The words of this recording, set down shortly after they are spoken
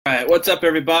right, what's up,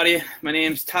 everybody? My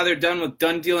name's Tyler Dunn with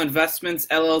Dunn Deal Investments,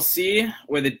 LLC,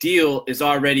 where the deal is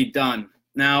already done.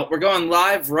 Now, we're going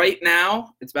live right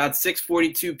now. It's about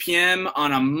 6:42 p.m.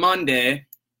 on a Monday,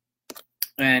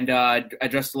 and I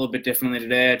dressed a little bit differently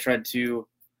today. I tried to,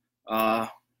 let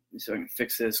me see if I can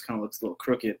fix this. Kind of looks a little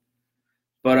crooked.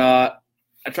 But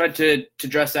I tried to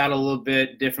dress out a little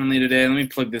bit differently today. Let me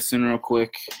plug this in real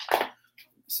quick.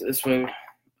 So this way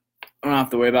I don't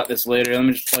have to worry about this later. Let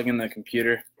me just plug in the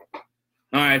computer.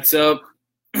 All right, so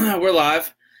we're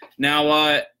live. Now,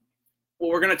 what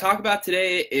we're going to talk about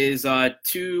today is we're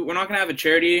not going to have a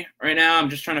charity right now. I'm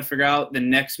just trying to figure out the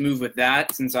next move with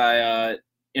that since I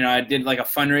did like a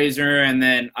fundraiser and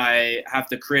then I have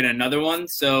to create another one.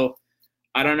 So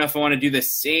I don't know if I want to do the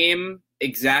same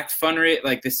exact fundraiser,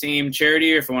 like the same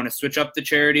charity, or if I want to switch up the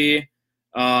charity.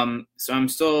 So I'm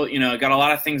still, got a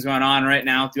lot of things going on right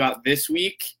now throughout this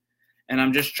week. And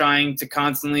I'm just trying to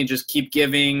constantly just keep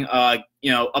giving,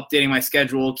 updating my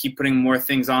schedule, keep putting more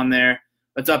things on there.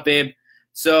 What's up, babe?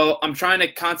 So I'm trying to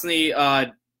constantly,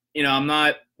 the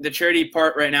charity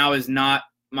part right now is not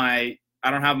I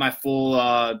don't have my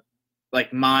full,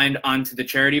 mind onto the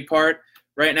charity part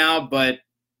right now, but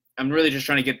I'm really just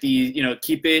trying to get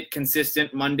keep it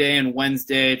consistent Monday and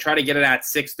Wednesday, try to get it at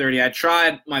 6:30. I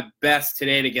tried my best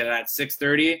today to get it at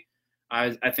 6:30. I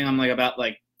think I'm about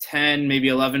 10, maybe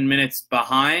 11 minutes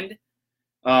behind,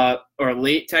 or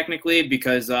late technically,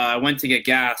 because I went to get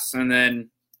gas, and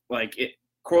then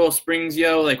Coral Springs,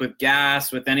 with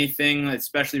gas, with anything,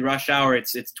 especially rush hour,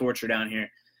 it's torture down here.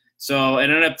 So it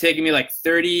ended up taking me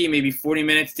 30, maybe 40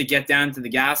 minutes to get down to the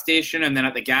gas station, and then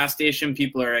at the gas station,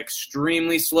 people are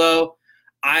extremely slow.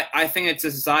 I think it's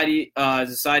a society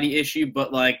issue,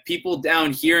 but people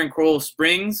down here in Coral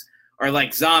Springs are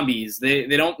like zombies. They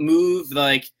don't move.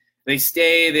 They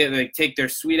stay, they take their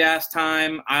sweet ass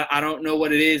time. I don't know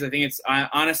what it is. I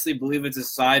honestly believe it's a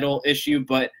societal issue,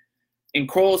 but in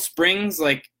Coral Springs,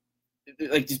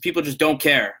 these people just don't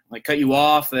care. Cut you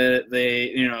off. There's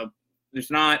a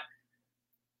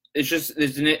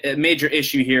major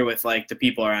issue here with the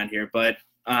people around here, but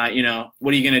what are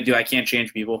you going to do? I can't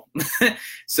change people.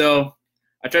 So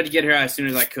I tried to get here as soon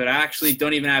as I could. I actually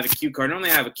don't even have a cue card. I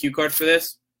normally have a cue card for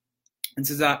this. And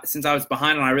since I was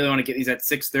behind and I really want to get these at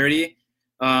 6:30,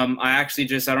 I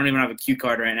don't even have a cue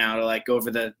card right now to go over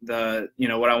the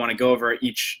what I want to go over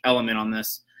each element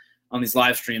on these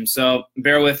live streams. So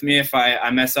bear with me if I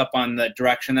mess up on the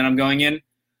direction that I'm going in.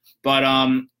 But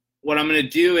what I'm going to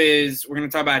do is we're going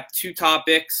to talk about two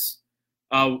topics,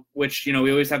 which we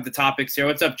always have the topics here.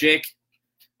 What's up, Jake?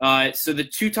 So the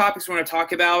two topics we're going to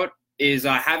talk about is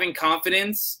having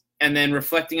confidence, and then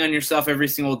reflecting on yourself every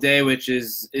single day, which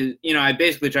is I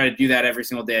basically try to do that every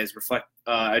single day, is reflect.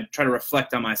 I try to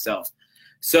reflect on myself.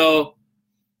 So,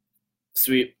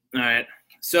 sweet. All right.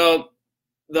 So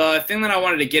the thing that I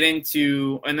wanted to get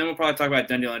into, and then we'll probably talk about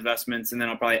Dunn Deal Investments, and then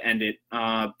I'll probably end it.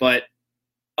 But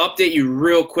update you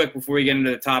real quick before we get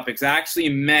into the topics. I actually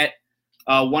met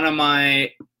one of my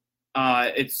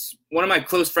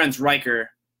close friends,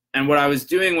 Riker. And what I was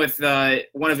doing with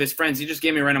one of his friends, he just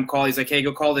gave me a random call. He's like, hey,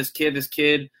 go call this kid. This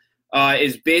kid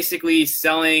is basically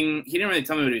selling. He didn't really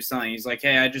tell me what he was selling. He's like,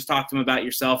 hey, I just talked to him about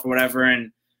yourself or whatever.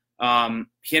 And I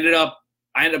ended up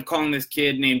calling this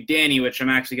kid named Danny, which I'm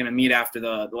actually going to meet after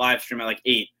the live stream at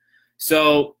 8.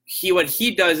 So what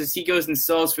he does is he goes and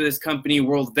sells for this company,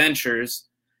 World Ventures.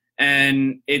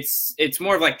 And it's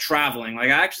more of traveling.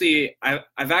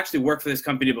 I've actually worked for this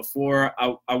company before.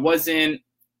 I wasn't,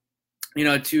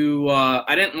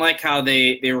 I didn't like how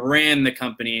they ran the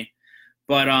company,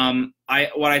 but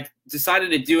what I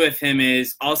decided to do with him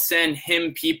is I'll send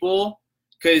him people,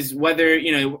 because whether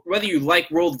you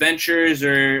like World Ventures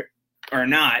or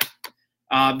not,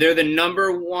 they're the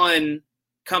number one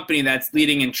company that's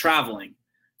leading in traveling.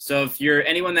 So if you're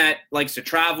anyone that likes to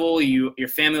travel, your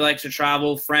family likes to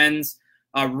travel, friends,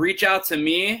 reach out to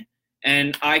me,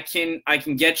 and I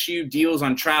can get you deals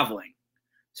on traveling.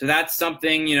 So that's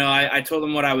something, I told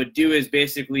them what I would do is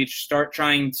basically start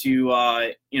trying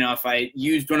to, if I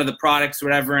used one of the products or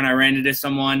whatever and I ran into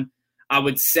someone, I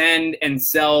would send and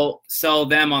sell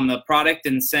them on the product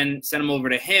and send them over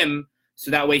to him, so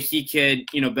that way he could,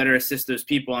 better assist those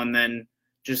people, and then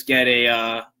just get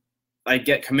I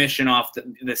get commission off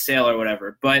the sale or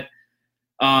whatever. But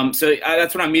that's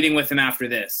what I'm meeting with him after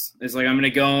this. It's I'm going to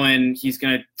go and he's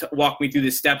going to walk me through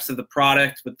the steps of the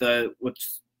product which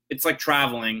it's like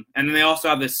traveling. And then they also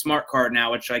have this smart card now,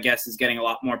 which I guess is getting a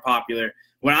lot more popular.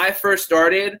 When I first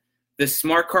started, the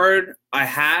smart card I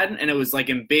had, and it was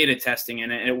in beta testing,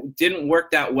 and it didn't work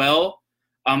that well.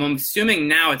 I'm assuming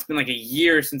now it's been a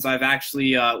year since I've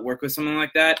actually worked with something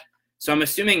like that. So I'm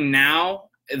assuming now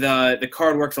the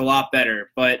card works a lot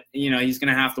better, but he's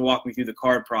going to have to walk me through the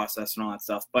card process and all that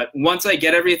stuff. But once I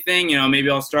get everything, maybe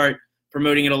I'll start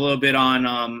promoting it a little bit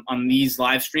on these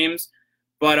live streams.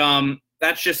 But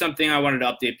that's just something I wanted to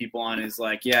update people on, is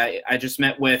like, yeah, I just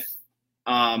met with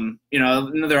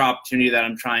another opportunity that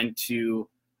I'm trying to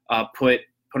put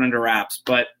under wraps.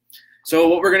 But so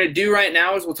what we're going to do right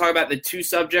now is we'll talk about the two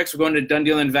subjects. We're going to Done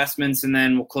Deal Investments, and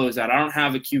then we'll close out. I don't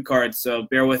have a cue card, so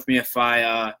bear with me if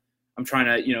I'm trying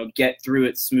to get through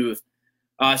it smooth.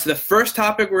 So the first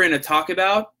topic we're going to talk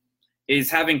about is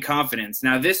having confidence.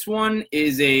 Now, this one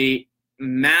is a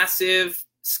massive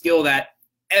skill that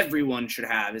everyone should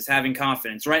have, is having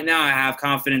confidence. Right now, I have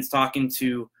confidence talking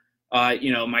to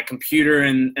my computer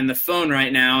and the phone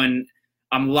right now, and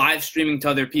I'm live streaming to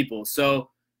other people. So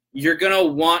you're going to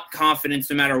want confidence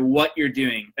no matter what you're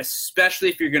doing, especially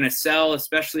if you're going to sell,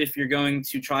 especially if you're going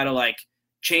to try to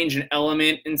change an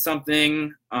element in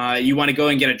something. You want to go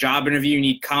and get a job interview. You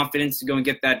need confidence to go and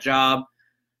get that job.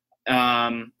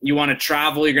 You want to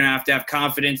travel. You're going to have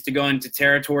confidence to go into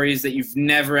territories that you've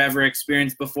never, ever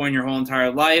experienced before in your whole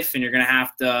entire life. And you're going to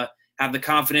have the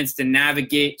confidence to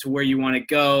navigate to where you want to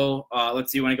go.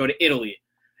 Let's say you want to go to Italy.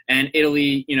 And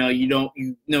Italy, you know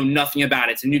nothing about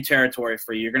it. It's a new territory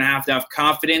for you. You're going to have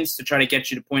confidence to try to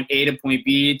get you to point A to point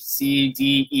B, C,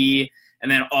 D, E, and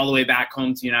then all the way back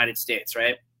home to the United States,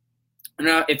 right?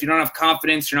 If you don't have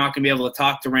confidence, you're not going to be able to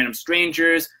talk to random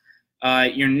strangers.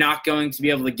 You're not going to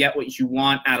be able to get what you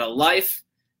want out of life.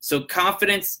 So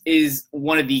confidence is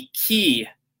one of the key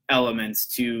elements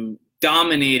to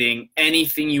dominating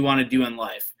anything you want to do in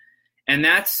life. And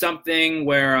that's something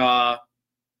where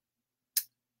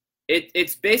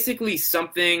it's basically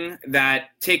something that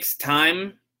takes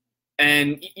time.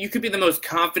 And you could be the most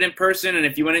confident person, and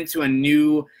if you went into a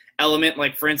new element,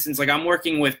 like for instance, I'm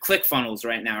working with ClickFunnels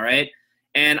right now, right?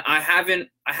 And I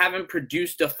haven't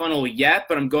produced a funnel yet,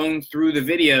 but I'm going through the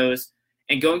videos,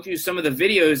 and going through some of the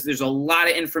videos, there's a lot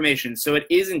of information. So it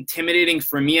is intimidating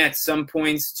for me at some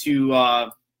points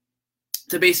to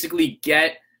basically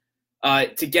get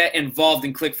involved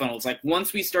in ClickFunnels.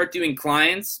 Once we start doing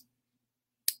clients,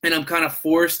 and I'm kind of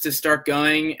forced to start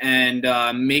going and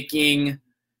making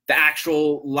the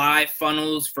actual live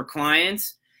funnels for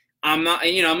clients, I'm not,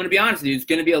 I'm going to be honest with you, it's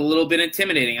going to be a little bit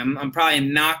intimidating. I'm probably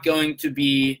not going to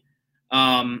be,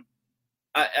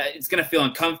 it's going to feel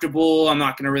uncomfortable. I'm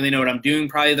not going to really know what I'm doing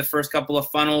probably the first couple of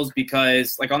funnels,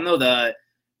 because I'll know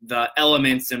the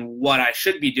elements and what I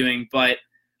should be doing, but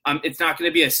it's not going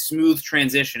to be a smooth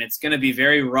transition. It's going to be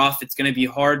very rough. It's going to be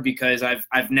hard because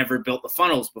I've never built the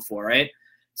funnels before, right?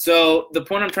 So the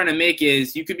point I'm trying to make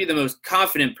is you could be the most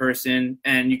confident person,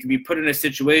 and you could be put in a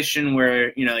situation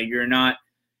where, you're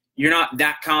not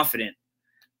that confident.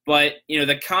 But,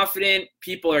 the confident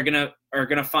people are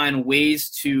gonna find ways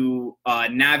to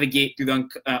navigate through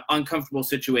the uncomfortable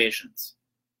situations,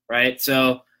 right?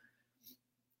 So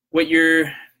what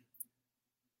you're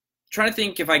trying to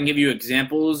think, if I can give you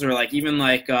examples, or I can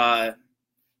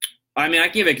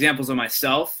give examples of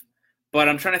myself, but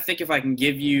I'm trying to think if I can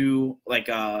give you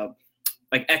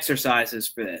exercises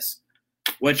for this,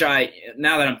 which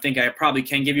now that I'm thinking, I probably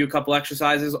can give you a couple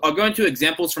exercises. I'll go into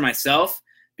examples for myself,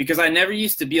 because I never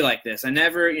used to be like this. I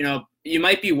never, you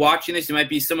might be watching this, you might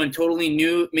be someone totally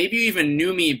new. Maybe you even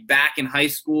knew me back in high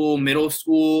school, middle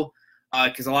school,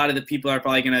 because a lot of the people are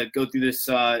probably going to go through this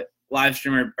live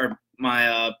stream or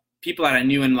my people that I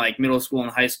knew in middle school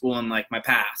and high school and my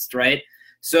past, right?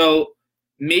 So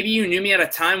maybe you knew me at a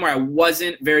time where I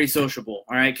wasn't very sociable,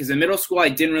 all right? Because in middle school, I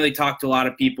didn't really talk to a lot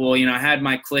of people. I had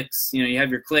my cliques. You have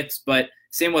your cliques, but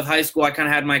same with high school. I kind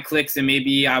of had my cliques, and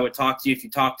maybe I would talk to you if you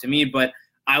talked to me, but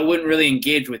I wouldn't really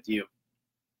engage with you.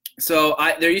 So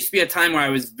there used to be a time where I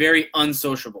was very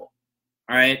unsociable,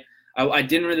 all right? I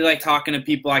didn't really like talking to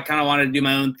people. I kind of wanted to do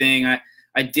my own thing. I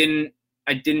didn't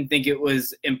think it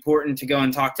was important to go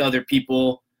and talk to other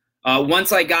people.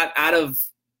 Once I got out of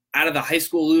the high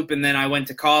school loop, and then I went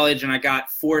to college, and I got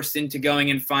forced into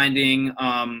going and finding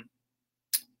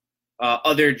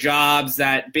other jobs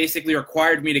that basically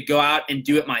required me to go out and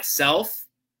do it myself,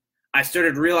 I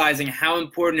started realizing how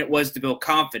important it was to build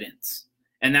confidence.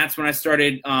 And that's when I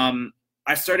started kind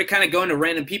of going to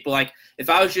random people. If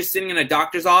I was just sitting in a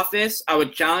doctor's office, I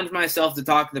would challenge myself to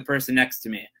talk to the person next to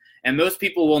me. And most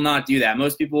people will not do that.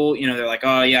 Most people, they're like,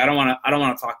 oh yeah, I don't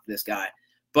want to talk to this guy.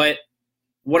 But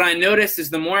what I noticed is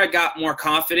the more I got more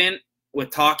confident with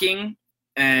talking,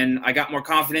 and I got more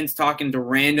confidence talking to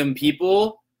random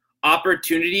people,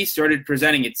 opportunity started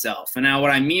presenting itself. And now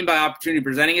what I mean by opportunity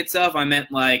presenting itself, I meant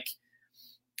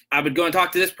I would go and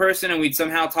talk to this person, and we'd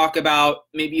somehow talk about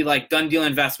maybe Done Deal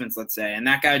Investments, let's say. And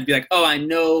that guy would be like, oh, I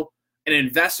know an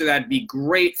investor that'd be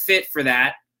great fit for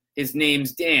that. His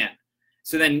name's Dan.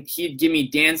 So then he'd give me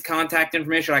Dan's contact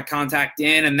information. I contact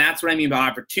Dan, and that's what I mean by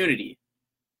opportunity.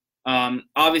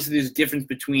 Obviously, there's a difference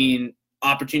between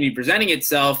opportunity presenting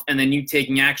itself and then you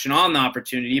taking action on the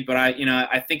opportunity. But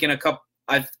I think in a couple,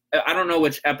 I don't know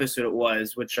which episode it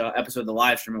was, which episode of the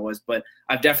live stream it was, but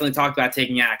I've definitely talked about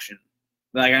taking action.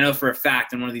 Like, I know for a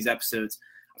fact in one of these episodes,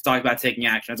 I've talked about taking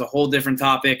action. It's a whole different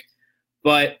topic,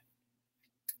 but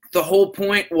the whole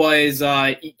point was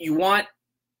you want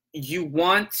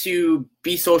to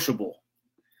be sociable.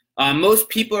 Most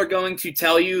people are going to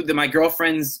tell you that my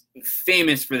girlfriend's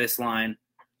famous for this line.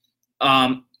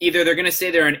 Either they're going to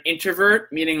say they're an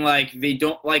introvert, meaning like they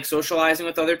don't like socializing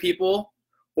with other people,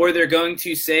 or they're going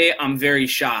to say I'm very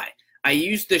shy. I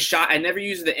use the shy. I never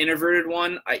use the introverted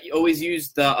one. I always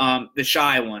use the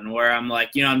shy one, where I'm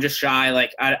like, I'm just shy.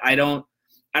 Like I don't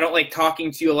like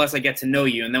talking to you unless I get to know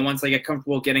you. And then once I get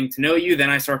comfortable getting to know you, then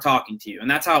I start talking to you.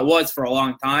 And that's how it was for a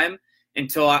long time,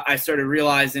 until I started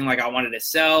realizing like I wanted to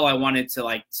sell. I wanted to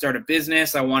like start a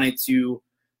business. I wanted to,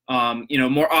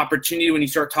 more opportunity when you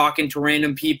start talking to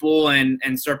random people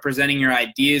and start presenting your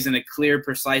ideas in a clear,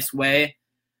 precise way.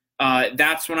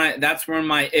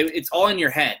 It's all in your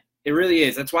head. It really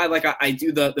is. That's why I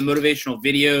do the motivational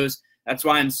videos. That's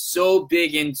why I'm so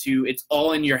big into it's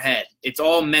all in your head. It's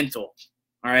all mental.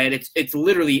 All right. It's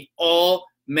literally all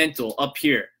mental up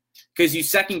here, because you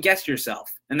second guess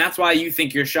yourself. And that's why you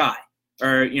think you're shy.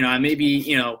 Or, maybe,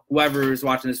 whoever is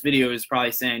watching this video is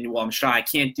probably saying, well, I'm shy. I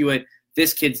can't do it.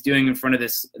 This kid's doing in front of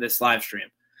this live stream.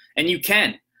 And you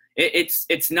can.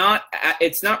 It's not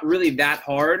really that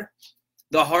hard.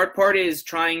 The hard part is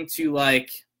trying to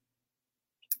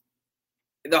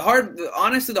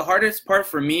honestly, the hardest part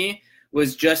for me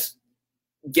was just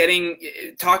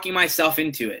talking myself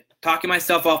into it, talking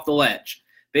myself off the ledge,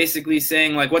 basically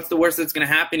saying like, what's the worst that's going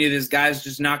to happen to you? This guy's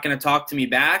just not going to talk to me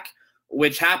back,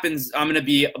 which happens. I'm going to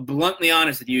be bluntly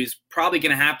honest with you, is probably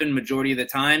going to happen majority of the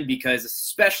time, because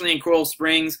especially in Coral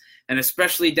Springs and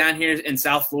especially down here in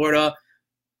South Florida,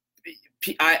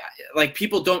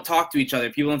 people don't talk to each other.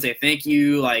 People don't say thank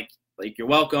you, like you're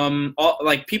welcome.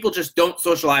 People just don't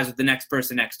socialize with the next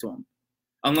person next to them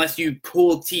unless you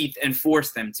pull teeth and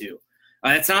force them to.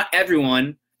 That's not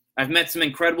everyone. I've met some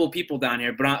incredible people down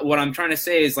here, but what I'm trying to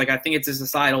say is I think it's a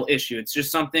societal issue. It's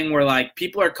just something where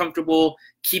people are comfortable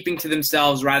keeping to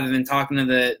themselves rather than talking to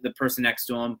the person next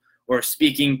to them or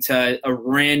speaking to a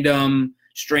random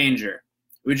stranger.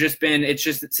 It's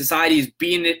just society's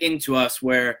beating it into us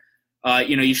where,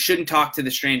 you shouldn't talk to the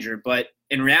stranger, but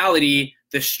in reality,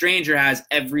 the stranger has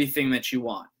everything that you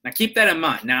want. Now keep that in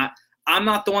mind. Now, I'm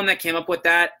not the one that came up with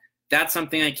that. That's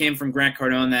something that came from Grant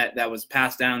Cardone that was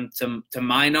passed down to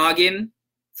my noggin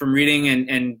from reading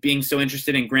and being so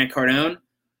interested in Grant Cardone.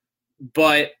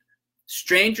 But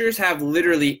strangers have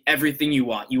literally everything you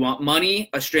want. You want money,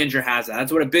 a stranger has that.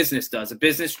 That's what a business does. A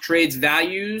business trades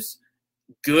values,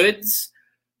 goods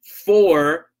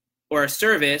or a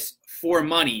service for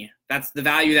money. That's the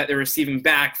value that they're receiving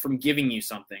back from giving you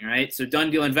something, right? So Done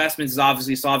Deal Investments is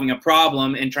obviously solving a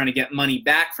problem and trying to get money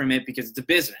back from it because it's a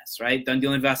business, right? Done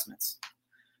Deal Investments.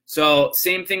 So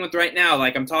same thing with right now.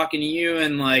 I'm talking to you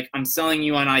and I'm selling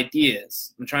you on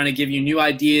ideas. I'm trying to give you new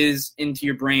ideas into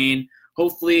your brain.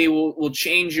 Hopefully we'll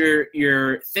change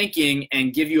your thinking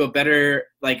and give you a better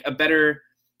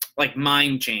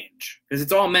mind change, because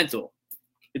it's all mental.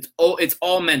 It's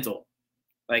all mental.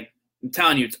 I'm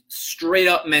telling you, it's straight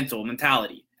up mental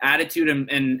mentality, attitude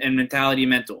and mentality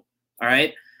mental. All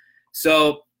right.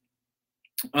 So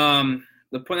the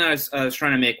point that I was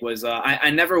trying to make was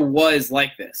I never was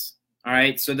like this. All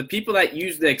right. So the people that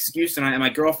use the excuse, and my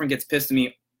girlfriend gets pissed at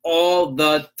me all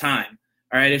the time.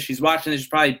 All right. If she's watching this, she's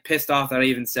probably pissed off that I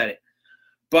even said it.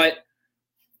 But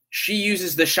she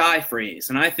uses the shy phrase,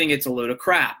 and I think it's a load of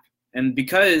crap. And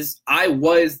because I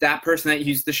was that person that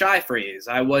used the shy phrase,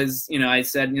 I was, I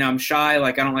said, I'm shy.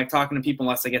 I don't like talking to people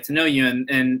unless I get to know you.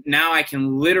 And now I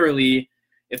can literally,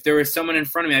 if there was someone in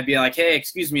front of me, I'd be like, hey,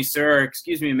 excuse me, sir, or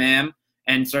excuse me, ma'am,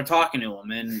 and start talking to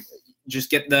them and just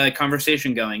get the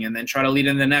conversation going and then try to lead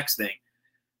into the next thing.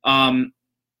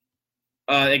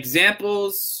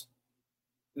 Examples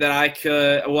that I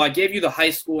gave you the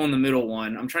high school and the middle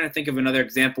one. I'm trying to think of another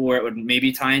example where it would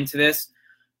maybe tie into this.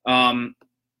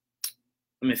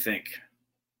 Let me think.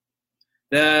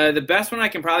 The best one I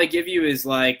can probably give you is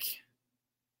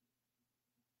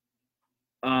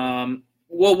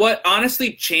what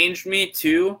honestly changed me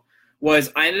too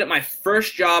was I ended up, my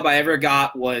first job I ever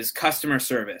got was customer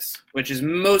service, which is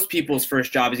most people's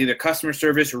first job is either customer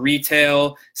service,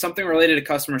 retail, something related to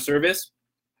customer service.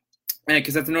 and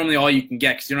because that's normally all you can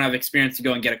get, because you don't have experience to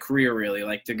go and get a career, really,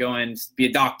 like to go and be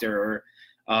a doctor, or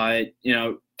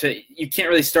you can't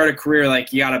really start a career.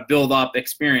 Like, you got to build up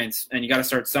experience, and you got to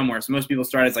start somewhere. So most people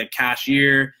start as like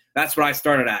cashier. That's what I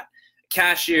started at,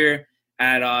 cashier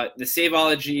at the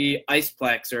Saveology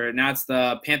Iceplex, or now it's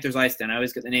the Panthers Ice Den. I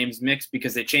always get the names mixed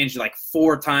because they changed it like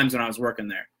 4 times when I was working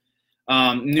there.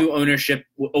 New ownership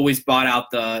always bought out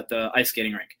the ice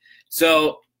skating rink.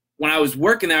 So when I was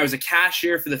working there, I was a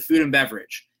cashier for the food and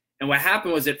beverage. And what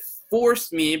happened was, it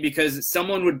forced me, because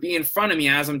someone would be in front of me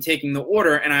as I'm taking the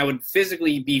order, and I would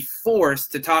physically be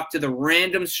forced to talk to the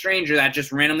random stranger that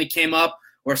just randomly came up,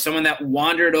 or someone that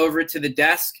wandered over to the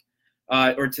desk,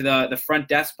 or to the front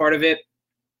desk part of it.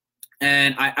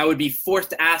 And I would be forced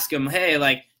to ask them, hey,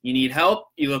 like, you need help?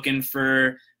 You looking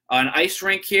for an ice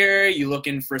rink here? You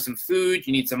looking for some food?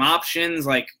 You need some options?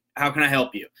 Like, how can I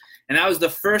help you? And that was the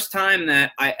first time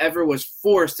that I ever was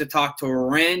forced to talk to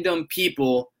random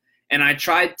people, and I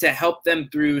tried to help them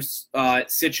through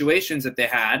situations that they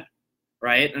had,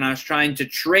 right? And I was trying to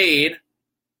trade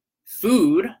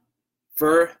food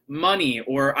for money,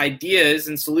 or ideas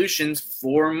and solutions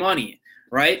for money,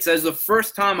 right? So it was the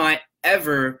first time I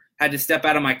ever had to step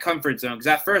out of my comfort zone, because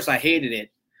at first I hated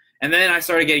it. And then I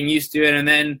started getting used to it. And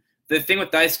then the thing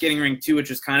with the ice skating rink too, which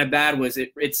was kind of bad, was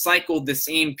it cycled the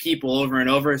same people over and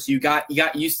over. So you got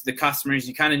used to the customers.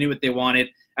 You kind of knew what they wanted.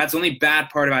 That's the only bad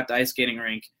part about the ice skating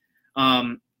rink.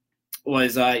 You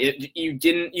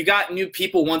got new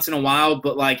people once in a while,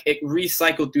 but like, it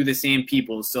recycled through the same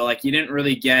people. So like, you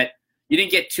didn't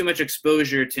get too much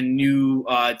exposure to new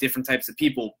different types of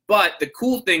people. But the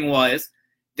cool thing was,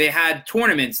 they had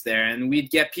tournaments there, and we'd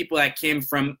get people that came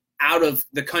from out of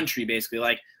the country, basically.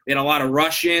 Like, we had a lot of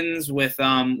Russians we had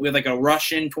like a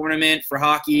Russian tournament for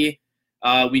hockey.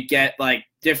 We'd get like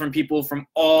different people from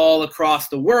all across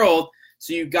the world.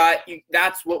 So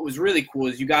that's what was really cool,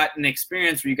 is you got an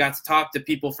experience where you got to talk to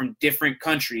people from different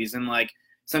countries. And like,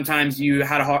 sometimes you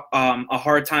had a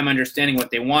hard time understanding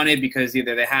what they wanted, because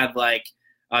either they had like,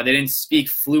 they didn't speak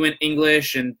fluent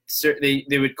English, and they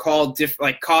would call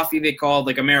like coffee, they called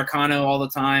like Americano all the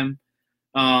time.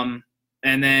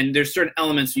 And then there's certain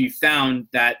elements where you found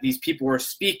that these people were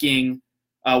speaking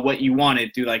what you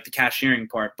wanted through like the cashiering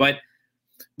part. But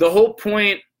the whole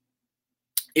point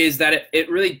is that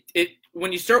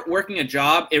when you start working a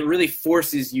job, it really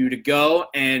forces you to go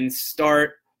and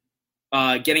start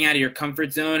getting out of your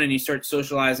comfort zone, and you start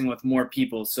socializing with more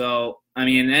people. So, I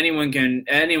mean, anyone can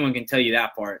tell you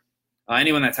that part.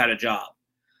 Anyone that's had a job.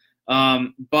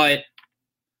 But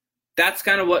that's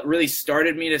kind of what really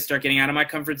started me to start getting out of my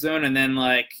comfort zone. And then,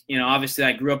 like, obviously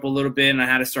I grew up a little bit, and I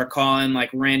had to start calling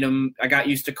like I got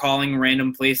used to calling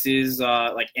random places,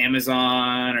 like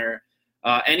Amazon, or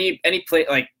any place,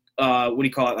 like, what do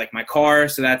you call it? Like my car.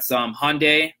 So that's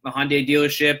Hyundai, the Hyundai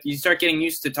dealership. You start getting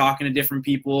used to talking to different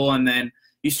people, and then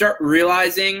you start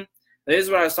realizing, this is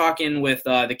what I was talking with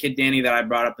the kid Danny that I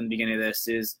brought up in the beginning of this,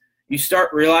 is you start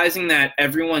realizing that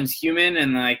everyone's human,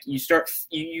 and like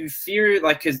you fear,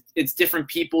 like, because it's different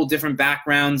people, different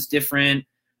backgrounds, different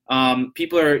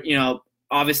people are,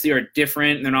 obviously are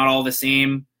different. They're not all the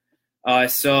same.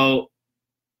 So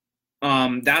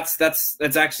that's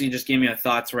actually just gave me a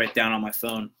thought to write down on my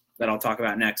phone that I'll talk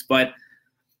about next. But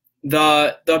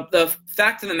the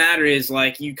fact of the matter is,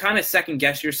 like, you kind of second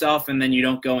guess yourself, and then you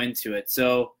don't go into it.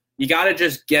 So you got to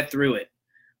just get through it.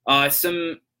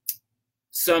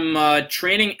 Some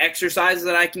training exercises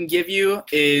that I can give you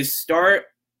is start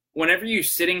whenever you're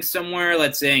sitting somewhere,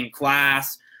 let's say in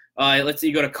class, let's say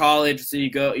you go to college, so you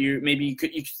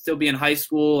could still be in high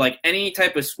school, like any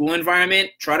type of school environment,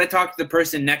 try to talk to the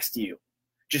person next to you.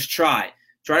 Just try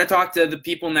to talk to the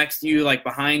people next to you, like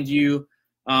behind you.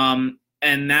 And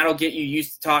that'll get you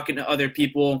used to talking to other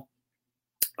people.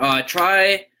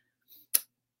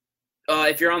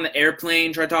 If you're on the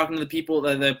airplane, try talking to the people,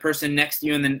 the person next to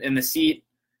you in the seat.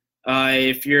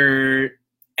 If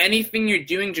anything you're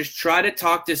doing, just try to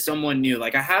talk to someone new.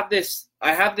 Like I have this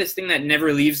thing that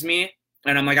never leaves me,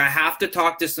 and I'm like, I have to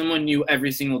talk to someone new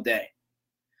every single day.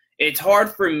 It's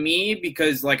hard for me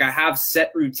because like I have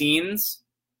set routines,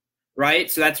 right?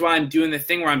 So that's why I'm doing the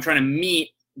thing where I'm trying to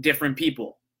meet different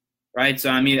people, right? So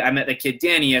I met the kid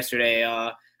Danny yesterday.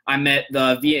 I met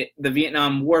the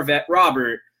Vietnam War vet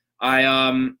Robert.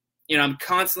 I'm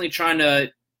constantly trying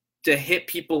to hit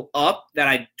people up that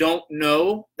I don't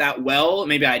know that well.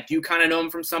 Maybe I do kind of know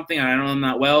them from something and I don't know them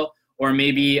that well, or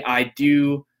maybe I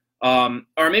do, or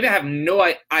maybe I have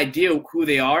no idea who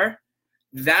they are.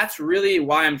 That's really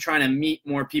why I'm trying to meet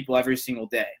more people every single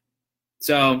day.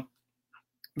 So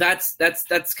that's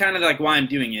kind of like why I'm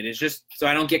doing it. It's just so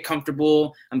I don't get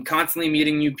comfortable. I'm constantly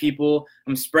meeting new people.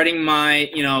 I'm spreading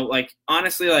my, like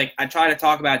honestly, like I try to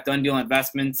talk about Done Deal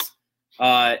Investments,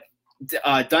 Done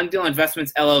Deal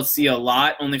Investments LLC a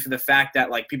lot, only for the fact that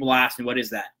like people ask me what is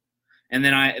that, and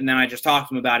then I just talk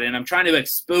to them about it, and I'm trying to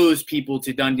expose people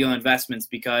to Done Deal Investments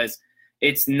because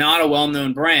it's not a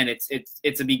well-known brand.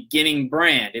 It's a beginning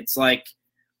brand. It's like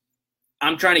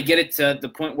I'm trying to get it to the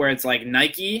point where it's like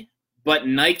Nike. But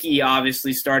Nike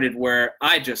obviously started where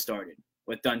I just started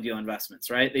with Done Deal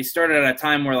Investments, right? They started at a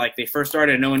time where like they first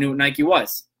started and no one knew what Nike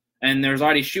was. And there's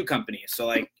already shoe companies. So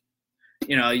like,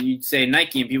 you'd say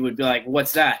Nike and people would be like,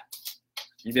 what's that?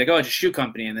 And you'd be like, oh, it's a shoe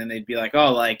company. And then they'd be like,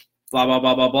 oh, like blah, blah,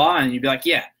 blah, blah, blah. And you'd be like,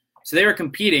 yeah. So they were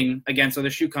competing against other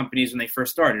shoe companies when they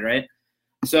first started, right?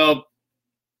 So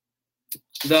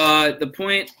the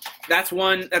point, that's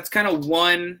kind of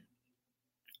one, I'm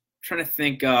trying to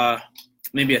think,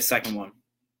 maybe a second one.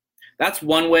 That's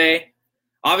one way.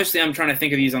 Obviously, I'm trying to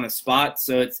think of these on the spot,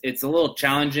 so it's a little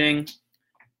challenging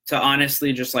to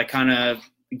honestly just like kind of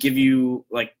give you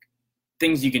like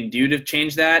things you can do to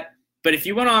change that. But if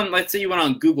you went on, let's say you went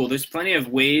on Google, there's plenty of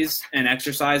ways and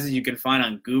exercises you can find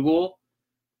on Google.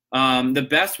 The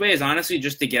best way is honestly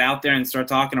just to get out there and start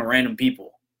talking to random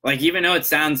people. Like even though it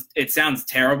sounds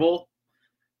terrible,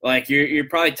 like you're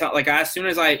probably like as soon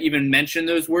as I even mention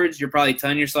those words, you're probably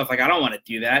telling yourself like I don't want to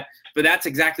do that. But that's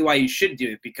exactly why you should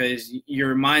do it, because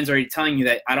your mind's already telling you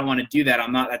that I don't want to do that.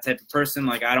 I'm not that type of person.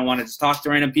 Like I don't want to just talk to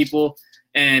random people,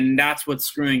 and that's what's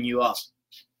screwing you up.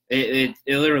 It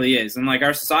literally is. And like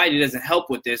our society doesn't help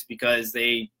with this because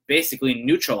they basically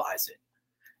neutralize it.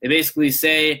 They basically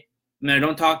say, no,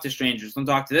 don't talk to strangers. Don't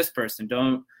talk to this person.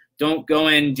 Don't go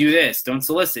and do this. Don't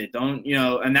solicit. Don't,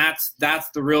 and that's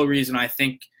the real reason I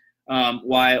think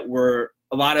why we're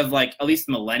a lot of like, at least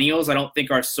millennials, I don't think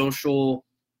our social,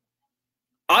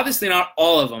 obviously not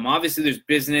all of them. Obviously there's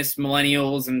business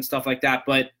millennials and stuff like that.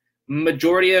 But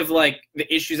majority of like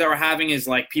the issues that we're having is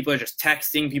like people are just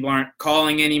texting. People aren't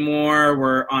calling anymore.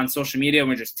 We're on social media.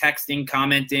 We're just texting,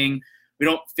 commenting. We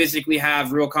don't physically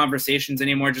have real conversations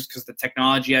anymore just because the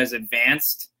technology has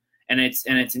advanced. And it's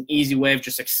an easy way of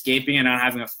just escaping and not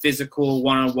having a physical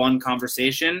one-on-one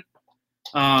conversation.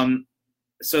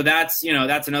 So that's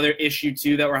another issue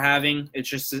too that we're having.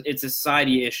 It's a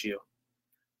society issue.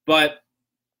 But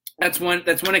that's one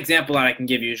example that I can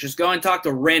give you. Is just go and talk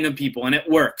to random people, and it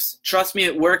works. Trust me,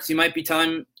 it works. You might be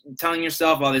telling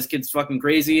yourself, "Oh, this kid's fucking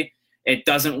crazy." It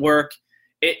doesn't work.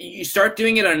 You start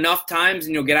doing it enough times,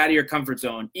 and you'll get out of your comfort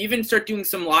zone. Even start doing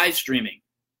some live streaming,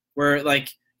 where like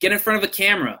get in front of a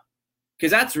camera.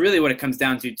 Because that's really what it comes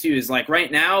down to, too, is like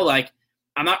right now, like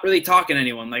I'm not really talking to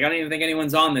anyone. Like I don't even think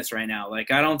anyone's on this right now. Like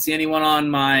I don't see anyone on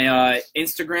my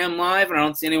Instagram Live, and I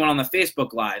don't see anyone on the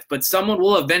Facebook Live. But someone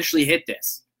will eventually hit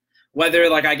this. Whether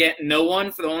like I get no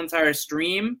one for the whole entire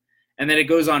stream, and then it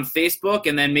goes on Facebook,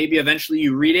 and then maybe eventually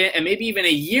you read it, and maybe even a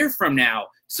year from now,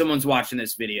 someone's watching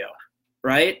this video,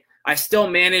 right? I still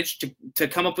managed to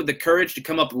come up with the courage to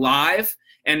come up live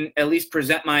and at least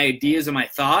present my ideas and my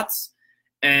thoughts.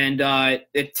 And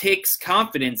it takes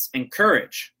confidence and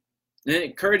courage.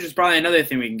 Courage is probably another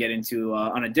thing we can get into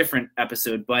on a different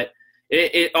episode, but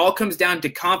it all comes down to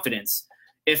confidence.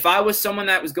 If I was someone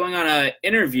that was going on an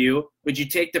interview, would you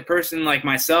take the person like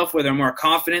myself where they're more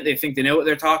confident, they think they know what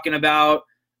they're talking about,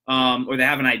 or they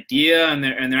have an idea and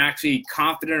they're actually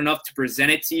confident enough to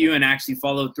present it to you and actually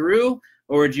follow through?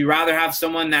 Or would you rather have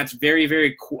someone that's very,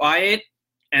 very quiet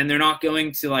and they're not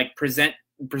going to like present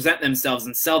themselves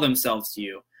and sell themselves to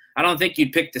you? I don't think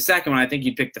you'd pick the second one. I think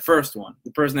you'd pick the first one.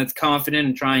 The person that's confident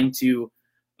and trying to,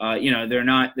 they're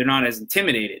not as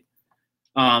intimidated.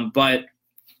 But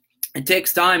it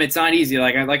takes time. It's not easy.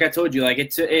 Like I told you, like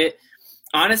it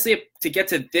honestly to get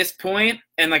to this point,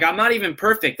 and like I'm not even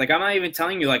perfect. Like I'm not even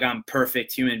telling you like I'm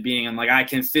perfect human being and like I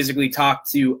can physically talk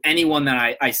to anyone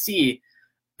that I see,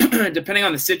 depending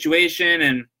on the situation.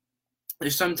 And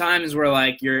there's some times where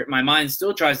like my mind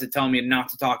still tries to tell me not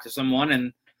to talk to someone,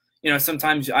 and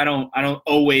sometimes I don't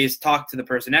always talk to the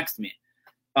person next to me.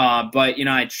 But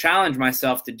I challenge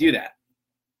myself to do that.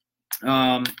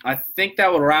 I think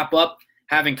that would wrap up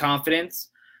having confidence.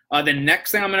 The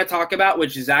next thing I'm going to talk about,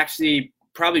 which is actually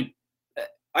probably,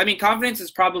 confidence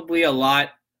is probably a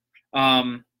lot.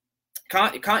 You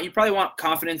probably want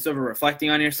confidence over reflecting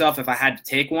on yourself if I had to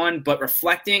take one, but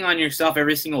reflecting on yourself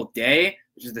every single day,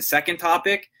 which is the second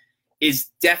topic, is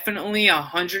definitely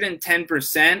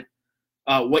 110%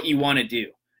 what you want to do.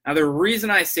 Now, the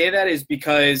reason I say that is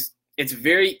because it's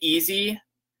very easy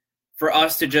for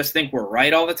us to just think we're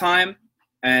right all the time.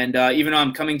 And even though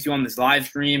I'm coming to you on this live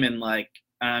stream and like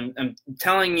I'm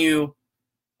telling you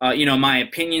my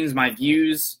opinions, my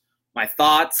views, my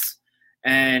thoughts,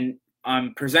 and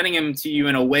I'm presenting them to you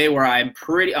in a way where I'm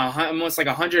almost like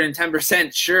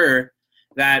 110% sure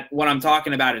that what I'm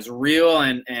talking about is real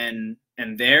and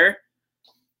there.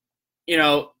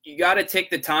 You got to take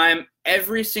the time.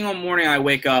 Every single morning I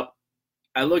wake up,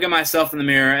 I look at myself in the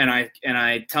mirror and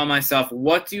I tell myself,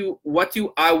 what do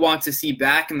I want to see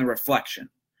back in the reflection?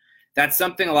 That's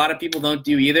something a lot of people don't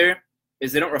do either,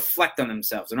 is they don't reflect on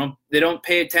themselves. They don't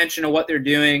pay attention to what they're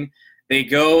doing. They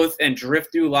go and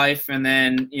drift through life, and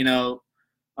then you're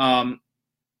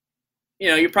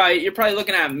probably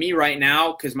looking at me right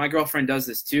now, because my girlfriend does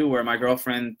this too, where my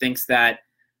girlfriend thinks that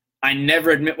I never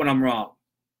admit when I'm wrong,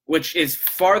 which is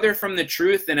farther from the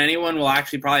truth than anyone will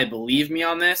actually probably believe me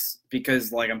on this,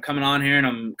 because like I'm coming on here and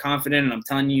I'm confident and I'm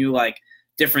telling you like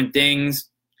different things.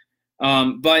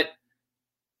 But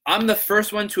I'm the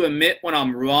first one to admit when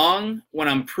I'm wrong, when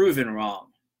I'm proven wrong.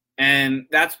 And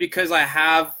that's because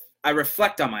I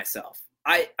reflect on myself.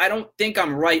 I don't think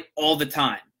I'm right all the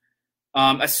time,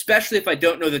 especially if I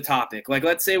don't know the topic. Like,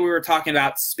 let's say we were talking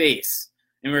about space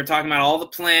and we were talking about all the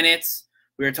planets.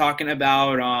 We were talking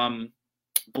about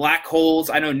black holes.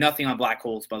 I know nothing on black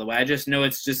holes, by the way. I just know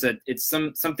it's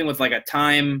something with like a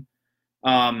time.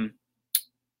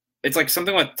 It's like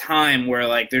something with time where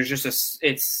like there's just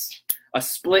it's a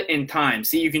split in time.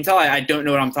 See, you can tell I don't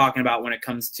know what I'm talking about when it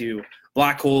comes to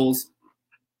black holes.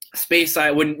 Space,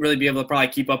 I wouldn't really be able to probably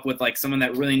keep up with like someone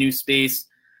that really knew space.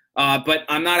 But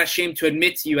I'm not ashamed to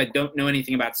admit to you I don't know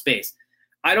anything about space.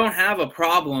 I don't have a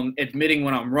problem admitting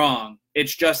when I'm wrong.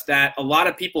 It's just that a lot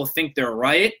of people think they're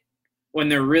right when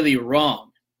they're really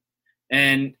wrong.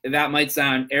 And that might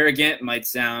sound arrogant, might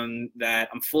sound that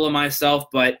I'm full of myself,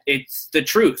 but it's the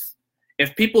truth.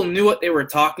 If people knew what they were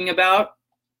talking about,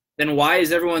 then why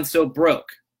is everyone so broke?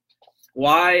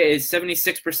 Why is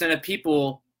 76% of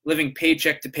people living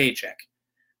paycheck to paycheck?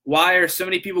 Why are so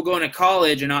many people going to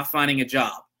college and not finding a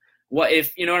job? What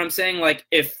if, you know what I'm saying? Like,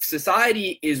 if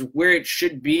society is where it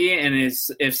should be and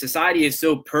if society is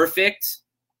so perfect,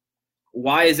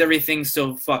 why is everything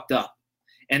so fucked up?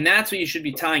 And that's what you should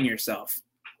be telling yourself.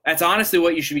 That's honestly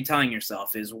what you should be telling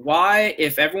yourself, is why,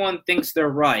 if everyone thinks they're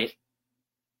right,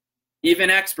 even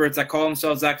experts that call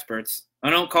themselves experts, I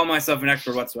don't call myself an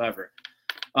expert whatsoever.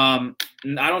 I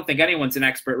don't think anyone's an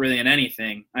expert really in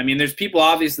anything. I mean, there's people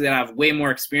obviously that have way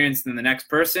more experience than the next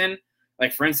person.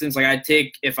 Like, for instance, like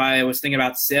if I was thinking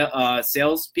about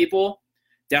sales people,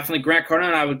 definitely Grant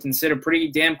Cardone I would consider pretty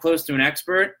damn close to an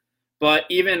expert. But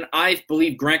even I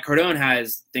believe Grant Cardone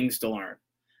has things to learn.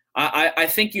 I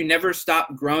think you never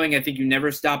stop growing. I think you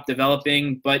never stop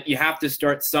developing, but you have to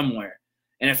start somewhere.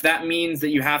 And if that means that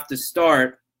you have to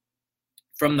start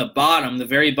from the bottom, the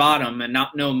very bottom, and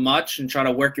not know much and try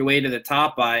to work your way to the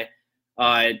top by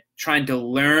trying to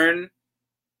learn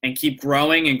and keep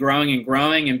growing and growing and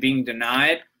growing and being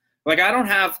denied. Like, I don't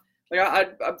have,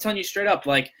 like, I'm telling you straight up,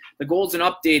 like, the Goals and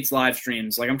Updates live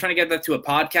streams, like, I'm trying to get that to a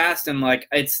podcast, and like,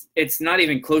 it's not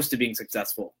even close to being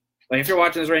successful. Like, if you're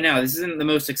watching this right now, this isn't the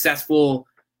most successful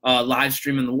live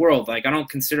stream in the world. Like, I don't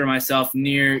consider myself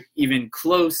near even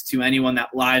close to anyone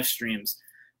that live streams,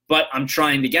 but I'm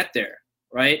trying to get there,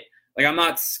 right? Like, I'm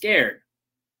not scared.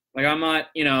 Like, I'm not,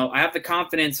 I have the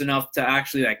confidence enough to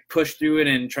actually like push through it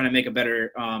and try to make a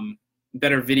better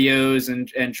videos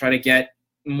and try to get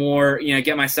more,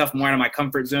 get myself more out of my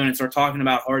comfort zone and start talking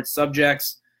about hard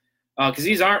subjects. Because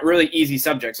these aren't really easy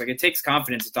subjects. Like, it takes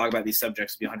confidence to talk about these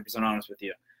subjects, to be 100% honest with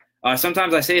you.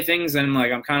 Sometimes I say things and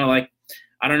like, I'm kind of like,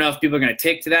 I don't know if people are going to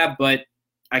take to that, but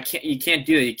you can't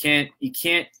do that. You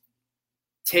can't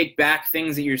take back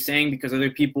things that you're saying because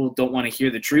other people don't want to hear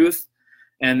the truth.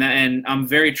 And I'm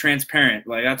very transparent.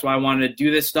 Like, that's why I wanted to do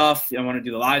this stuff. I want to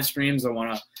do the live streams. I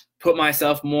want to put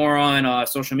myself more on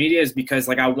social media, is because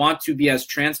like I want to be as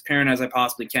transparent as I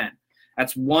possibly can.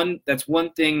 That's one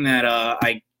thing that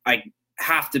I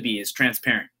have to be, is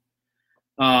transparent.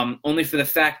 Only for the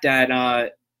fact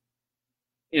that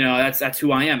that's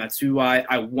who I am. That's who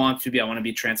I want to be. I want to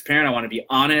be transparent. I want to be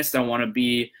honest. I want to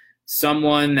be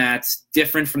someone that's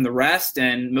different from the rest.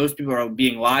 And most people are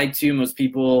being lied to. Most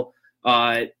people,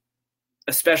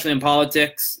 especially in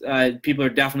politics, people are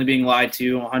definitely being lied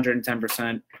to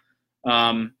 110%.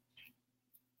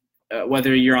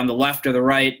 Whether you're on the left or the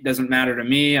right doesn't matter to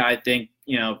me. I think,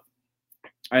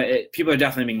 people are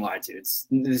definitely being lied to.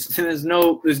 There's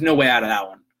no way out of that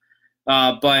one.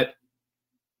 But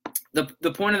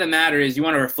the point of the matter is, you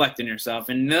want to reflect on yourself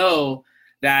and know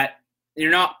that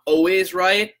you're not always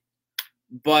right.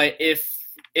 But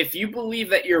if you believe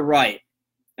that you're right,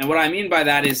 and what I mean by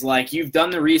that is, like, you've done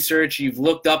the research, you've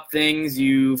looked up things,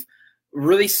 you've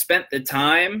really spent the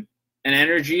time, and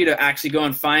energy to actually go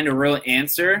and find a real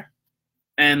answer,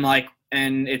 and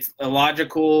it's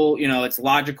illogical, it's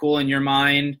logical in your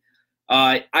mind,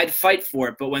 I'd fight for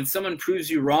it. But when someone proves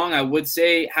you wrong, I would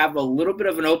say have a little bit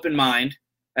of an open mind.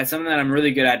 That's something that I'm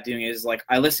really good at doing, is like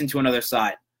I listen to another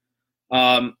side.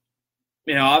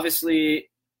 Obviously,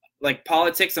 like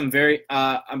politics, I'm very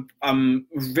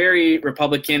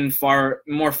Republican,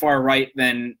 more far right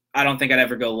than I don't think I'd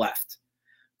ever go left.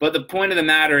 But the point of the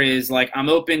matter is, like, I'm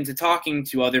open to talking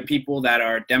to other people that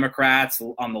are Democrats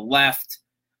on the left.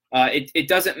 It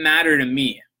doesn't matter to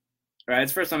me, right?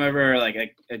 It's the first time I ever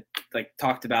like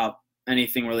talked about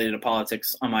anything related to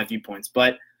politics on my viewpoints.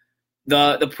 But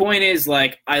the point is,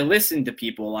 like, I listen to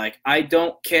people. Like, I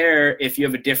don't care if you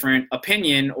have a different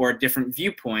opinion or a different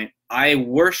viewpoint. I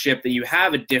worship that you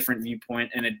have a different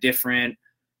viewpoint and a different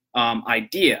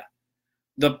idea.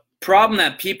 The problem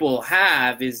that people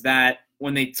have is that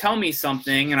when they tell me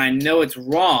something and I know it's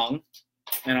wrong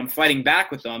and I'm fighting back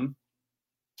with them,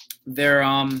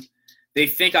 they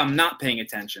think I'm not paying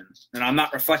attention and I'm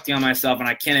not reflecting on myself and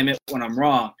I can't admit when I'm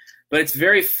wrong. But it's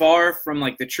very far from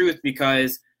like the truth,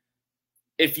 because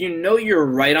if you know you're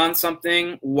right on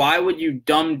something, why would you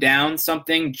dumb down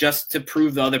something just to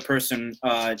prove the other person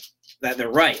that they're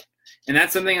right? And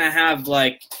that's something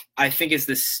I think is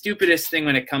the stupidest thing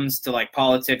when it comes to like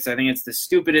politics. I think it's the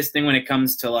stupidest thing when it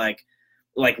comes to like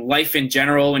life in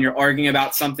general. When you're arguing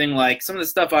about something, like some of the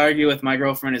stuff I argue with my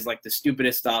girlfriend is like the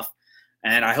stupidest stuff.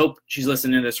 And I hope she's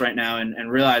listening to this right now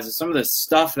and realizes some of the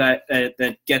stuff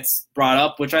that gets brought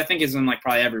up, which I think is in like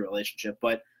probably every relationship,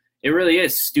 but it really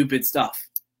is stupid stuff.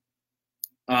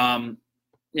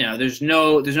 There's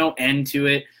no end to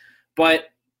it, but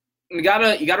you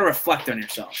gotta reflect on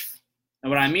yourself. And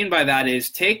what I mean by that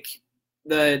is take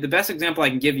the best example I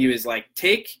can give you is like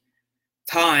take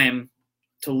time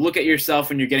to look at yourself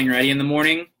when you're getting ready in the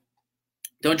morning.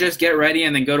 Don't just get ready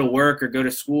and then go to work or go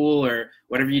to school or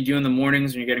whatever you do in the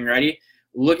mornings when you're getting ready.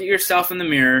 Look at yourself in the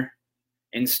mirror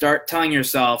and start telling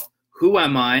yourself, who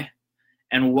am I?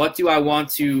 And what do I want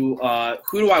to,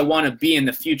 who do I want to be in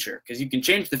the future? Because you can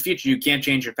change the future, you can't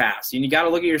change your past. And you got to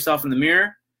look at yourself in the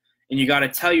mirror and you got to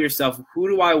tell yourself, who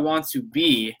do I want to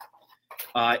be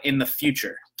in the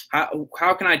future?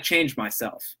 How can I change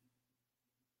myself?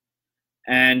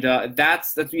 And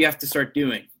that's what you have to start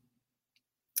doing.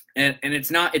 And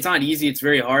it's not easy. It's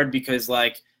very hard because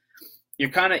like you're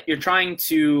trying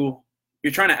to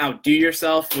outdo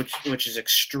yourself, which is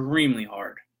extremely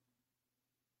hard.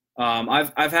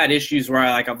 I've had issues where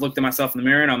I've looked at myself in the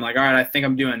mirror and I'm like, all right, I think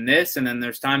I'm doing this, and then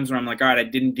there's times where I'm like, all right, I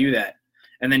didn't do that,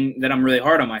 and then I'm really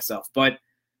hard on myself. But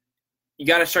you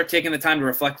got to start taking the time to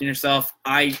reflect on yourself.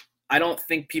 I don't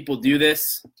think people do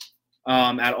this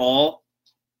at all.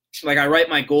 Like I write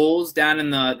my goals down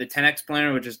in the 10X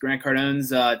planner, which is Grant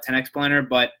Cardone's 10X planner,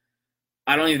 but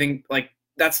I don't even think like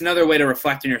that's another way to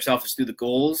reflect on yourself is through the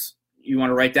goals. You want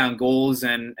to write down goals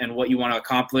and what you want to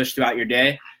accomplish throughout your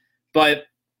day. But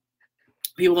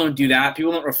people don't do that.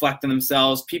 People don't reflect on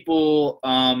themselves. People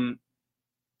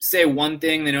say one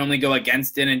thing, they normally go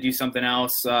against it and do something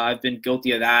else. I've been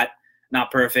guilty of that.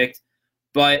 Not perfect.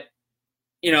 But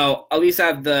at least I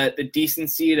have the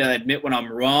decency to admit when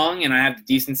I'm wrong, and I have the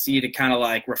decency to kind of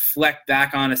like reflect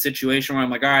back on a situation where I'm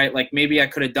like, all right, like maybe I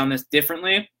could have done this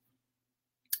differently.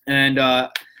 And I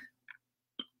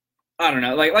don't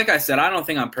know. Like I said, I don't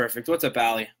think I'm perfect. What's up,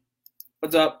 Allie?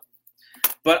 What's up?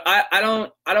 But I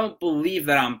don't believe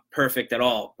that I'm perfect at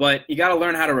all. But you got to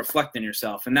learn how to reflect on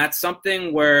yourself, and that's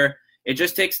something where it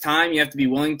just takes time. You have to be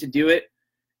willing to do it,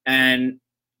 and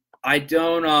honestly,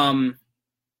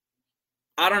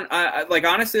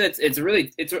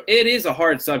 it is a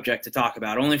hard subject to talk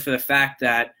about, only for the fact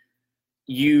that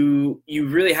you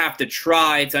really have to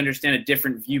try to understand a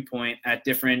different viewpoint at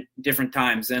different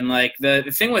times. And like the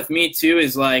thing with me too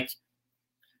is like,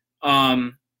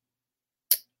 the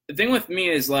thing with me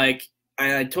is like,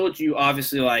 I told you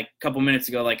obviously like a couple minutes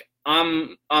ago, like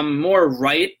I'm more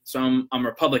right. So I'm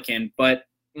Republican, but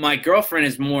my girlfriend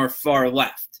is more far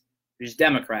left. She's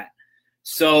Democrat.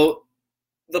 So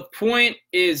the point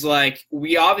is, like,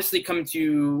 we obviously come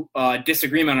to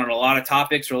disagreement on a lot of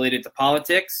topics related to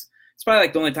politics. It's probably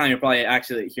like the only time you'll probably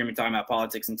actually hear me talking about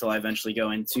politics until I eventually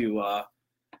go into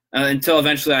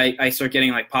I start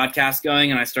getting like podcasts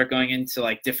going and I start going into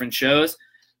like different shows.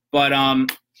 But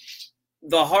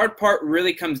the hard part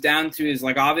really comes down to is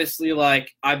like, obviously,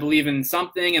 like I believe in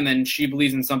something and then she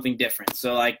believes in something different.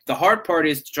 So like the hard part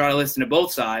is to try to listen to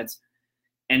both sides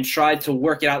and try to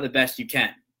work it out the best you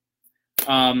can.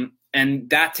 And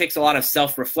that takes a lot of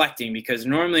self-reflecting, because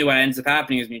normally what ends up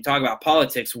happening is when you talk about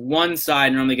politics, one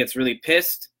side normally gets really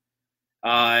pissed,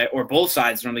 or both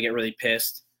sides normally get really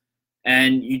pissed.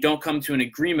 and you don't come to an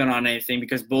agreement on anything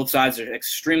because both sides are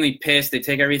extremely pissed. They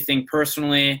take everything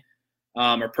personally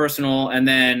or personal, and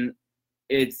then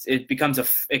it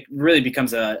really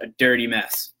becomes a dirty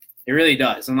mess. It really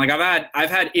does. And like I've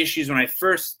had issues when I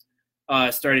first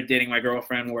started dating my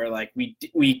girlfriend where like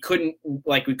we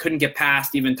couldn't get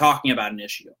past even talking about an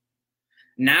issue.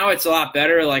 Now it's a lot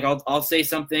better. Like I'll say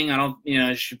something, I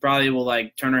don't, she probably will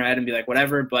like turn her head and be like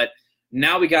whatever, but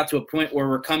now we got to a point where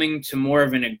we're coming to more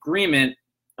of an agreement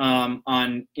on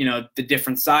the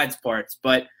different sides parts.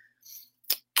 But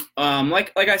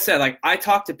like I said, like I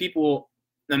talk to people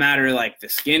no matter like the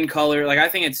skin color. Like I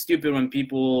think it's stupid when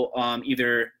people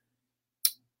either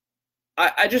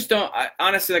I just don't.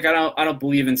 Honestly, like I don't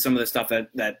believe in some of the stuff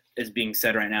that is being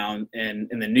said right now in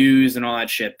the news and all that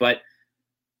shit. But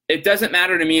it doesn't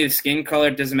matter to me the skin color.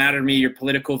 It doesn't matter to me your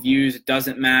political views. It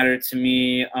doesn't matter to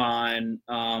me on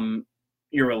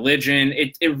your religion.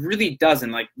 It really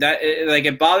doesn't. Like that.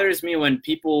 It bothers me when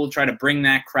people try to bring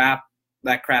that crap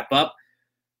up.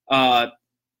 But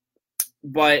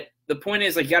the point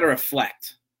is, like, you got to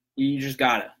reflect. You just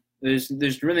gotta.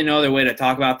 There's really no other way to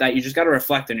talk about that. You just got to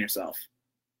reflect on yourself.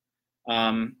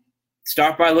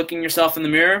 Start by looking yourself in the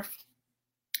mirror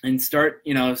and start,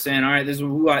 saying, all right,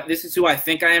 this is who I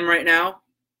think I am right now,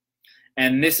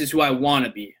 and this is who I want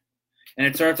to be. And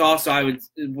it starts also,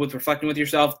 with reflecting with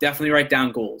yourself, definitely write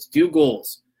down goals. Do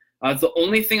goals. The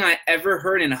only thing I ever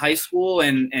heard in high school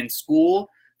and school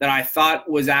that I thought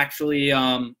was actually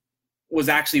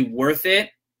worth it,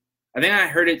 I think I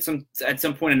heard it at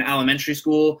some point in elementary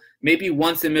school, maybe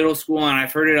once in middle school, and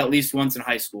I've heard it at least once in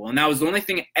high school. And that was the only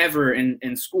thing ever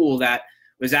in school that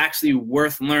was actually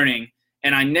worth learning,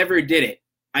 and I never did it.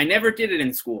 I never did it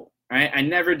in school, right? I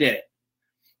never did it.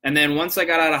 And then once I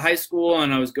got out of high school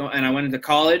and I went into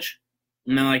college,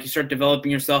 and then like you start developing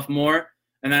yourself more,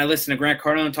 and then I listened to Grant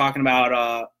Cardone talking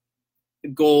about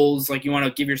goals, like you want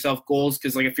to give yourself goals,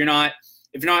 because like if you're not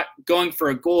going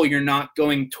for a goal, you're not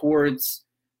going towards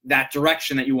that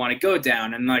direction that you want to go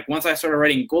down. And like once I started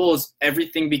writing goals,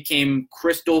 everything became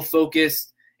crystal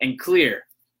focused and clear,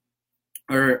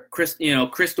 or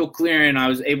crystal clear, and I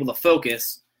was able to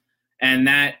focus, and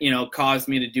that caused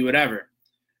me to do whatever.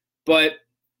 But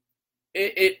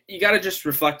you got to just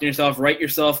reflect on yourself, write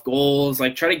yourself goals,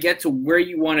 like try to get to where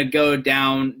you want to go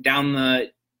down to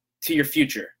your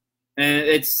future. And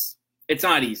it's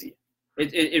not easy.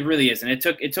 It really isn't.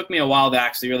 It took me a while to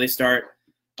actually really start.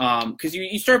 Because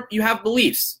you have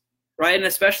beliefs, right? And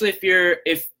especially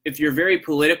if you're very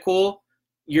political,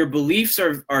 your beliefs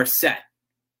are set.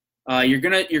 You're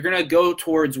gonna go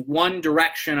towards one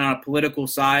direction on a political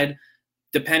side,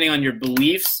 depending on your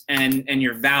beliefs and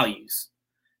your values.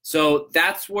 So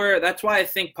that's why I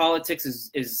think politics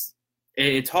is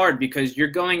it's hard, because you're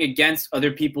going against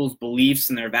other people's beliefs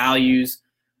and their values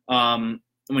when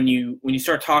you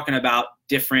start talking about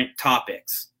different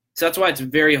topics. So that's why it's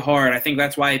very hard. I think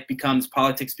that's why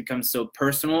politics becomes so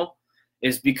personal,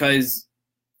 is because,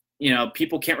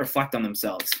 people can't reflect on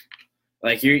themselves.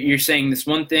 Like you're saying this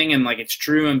one thing and like it's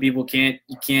true, and people can't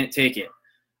take it.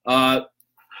 I'm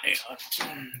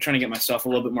trying to get myself a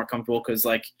little bit more comfortable, because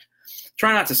like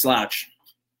try not to slouch.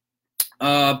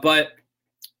 But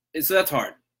so that's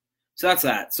hard. So that's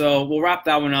that. So we'll wrap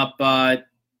that one up.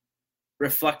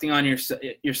 Reflecting on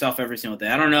yourself every single day.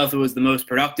 I don't know if it was the most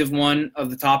productive one of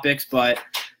the topics, but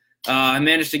I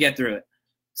managed to get through it.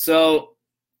 So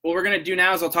what we're going to do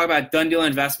now is I'll talk about done deal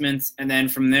investments, and then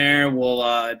from there we'll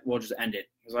just end it.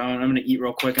 So I'm going to eat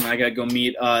real quick, and I got to go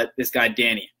meet this guy,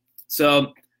 Danny.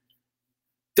 So,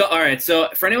 all right. So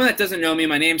for anyone that doesn't know me,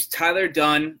 my name's Tyler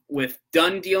Dunn with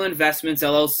Done Deal Investments,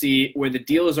 LLC, where the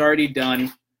deal is already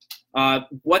done.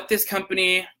 What this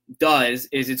company does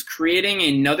is it's creating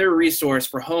another resource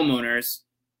for homeowners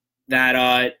that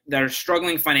are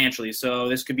struggling financially. So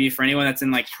this could be for anyone that's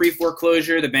in like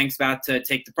pre-foreclosure, the bank's about to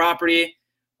take the property.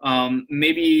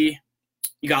 Maybe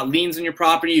you got liens on your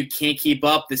property, you can't keep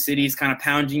up. The city's kind of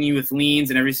pounding you with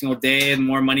liens, and every single day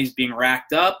more money's being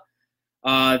racked up.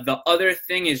 The other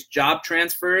thing is job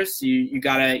transfers. You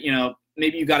gotta,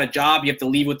 maybe you got a job, you have to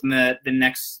leave within the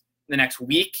next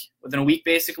week, within a week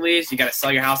basically. So you got to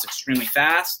sell your house extremely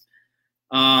fast.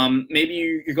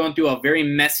 Maybe you're going through a very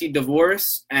messy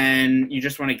divorce and you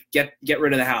just want to get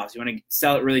rid of the house. You want to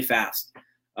sell it really fast.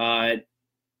 It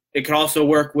could also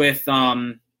work with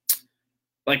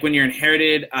like when you're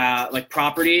inherited like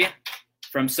property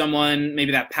from someone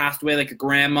maybe that passed away, like a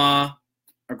grandma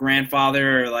or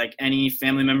grandfather, or like any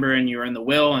family member, and you were in the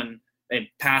will and they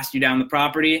passed you down the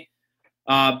property.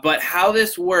 But how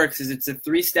this works is it's a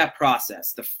 3-step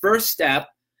process. The first step,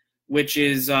 which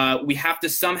is we have to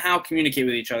somehow communicate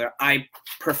with each other. I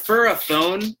prefer a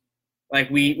phone Like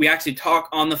we actually talk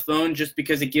on the phone just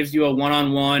because it gives you a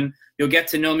one-on-one. You'll get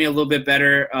to know me a little bit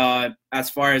better as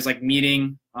far as like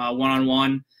meeting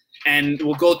one-on-one. And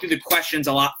we'll go through the questions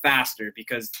a lot faster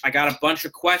because I got a bunch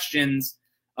of questions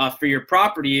for your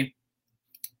property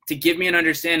to give me an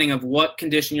understanding of what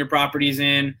condition your property's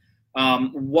in,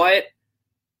 what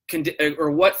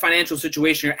financial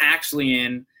situation you're actually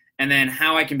in, and then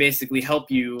how I can basically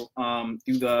help you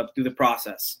through the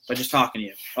process by just talking to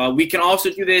you. We can also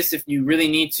do this if you really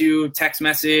need to, text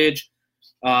message,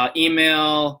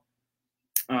 email,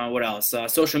 what else?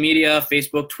 Social media,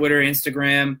 Facebook, Twitter,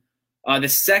 Instagram. The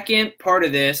second part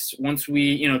of this, once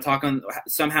we talk on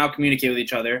somehow communicate with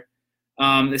each other,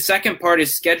 the second part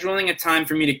is scheduling a time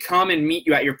for me to come and meet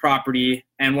you at your property.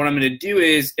 And what I'm going to do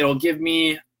is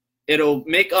it'll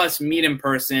make us meet in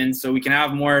person so we can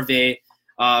have more of a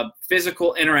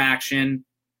physical interaction.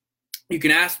 You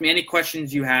can ask me any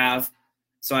questions you have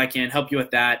so I can help you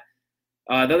with that.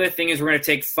 The other thing is we're going to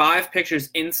take 5 pictures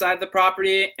inside the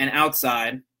property and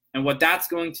outside. And what that's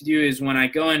going to do is when I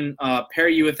go and pair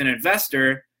you with an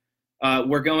investor,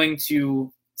 we're going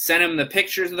to send him the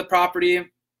pictures of the property.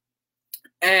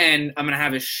 And I'm going to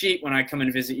have a sheet when I come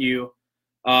and visit you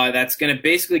that's going to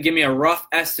basically give me a rough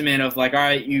estimate of like, all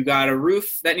right, you got a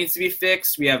roof that needs to be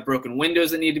fixed. We have broken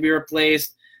windows that need to be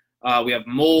replaced. We have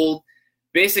mold.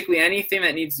 Basically anything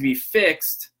that needs to be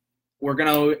fixed, we're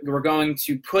going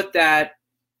to put that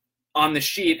on the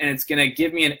sheet, and it's going to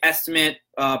give me an estimate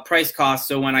price cost.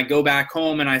 So when I go back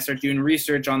home and I start doing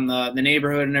research on the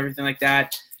neighborhood and everything like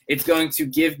that, it's going to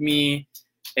give me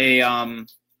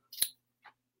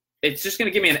it's just going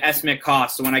to give me an estimate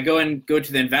cost. So when I go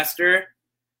to the investor,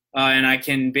 and I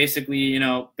can basically,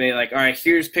 be like, all right,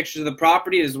 here's pictures of the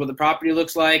property. This is what the property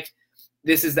looks like.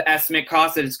 This is the estimate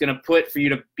cost that it's going to put for you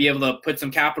to be able to put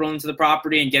some capital into the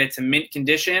property and get it to mint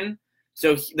condition.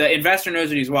 So the investor knows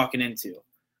what he's walking into.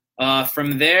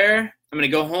 From there, I'm going to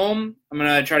go home. I'm going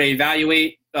to try to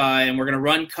evaluate, and we're going to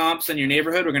run comps in your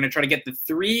neighborhood. We're going to try to get the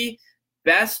 3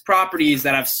 best properties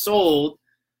that I've sold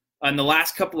in the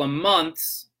last couple of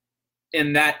months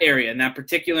in that area, in that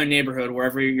particular neighborhood,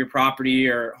 wherever your property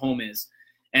or home is.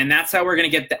 And that's how we're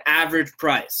going to get the average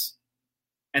price.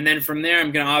 And then from there,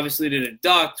 I'm going to obviously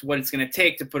deduct what it's going to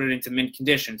take to put it into mint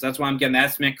condition. So that's why I'm getting the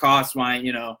estimate cost, why,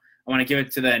 I want to give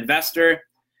it to the investor.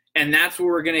 And that's where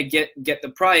we're going to get the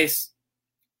price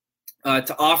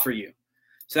to offer you.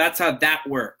 So that's how that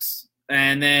works.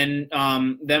 And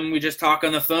then we just talk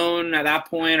on the phone at that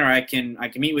point, or I can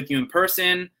meet with you in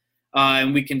person.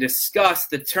 And we can discuss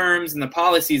the terms and the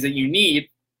policies that you need.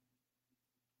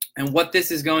 And what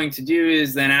this is going to do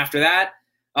is then after that,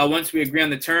 once we agree on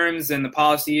the terms and the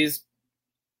policies,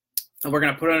 we're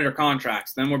going to put it under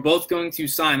contracts. Then we're both going to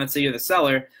sign, let's say you're the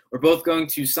seller, we're both going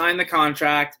to sign the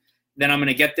contract. Then I'm going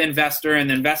to get the investor, and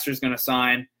the investor is going to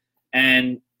sign.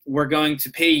 And we're going to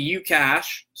pay you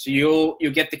cash. So you'll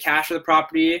get the cash of the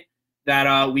property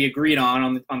that we agreed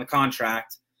on the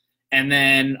contract. And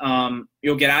then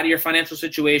you'll get out of your financial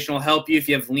situation. We'll help you if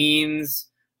you have liens.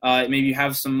 Maybe you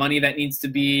have some money that needs to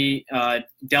be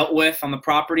dealt with on the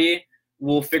property.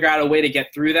 We'll figure out a way to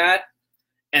get through that.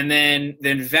 And then the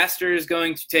investor is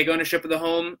going to take ownership of the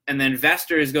home, and the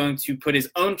investor is going to put his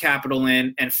own capital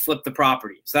in and flip the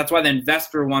property. So that's why the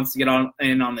investor wants to get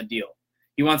in on the deal.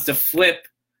 He wants to flip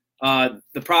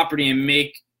the property and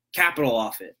make capital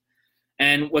off it.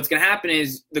 And what's going to happen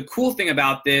is the cool thing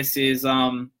about this is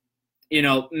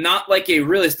not like a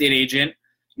real estate agent,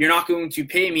 you're not going to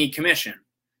pay me commission.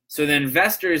 So the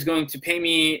investor is going to pay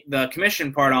me the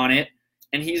commission part on it,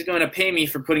 and he's going to pay me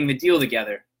for putting the deal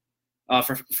together.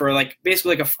 For like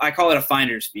basically like I call it a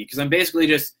finder's fee, because I'm basically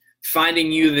just finding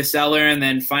you the seller and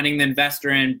then finding the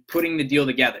investor and putting the deal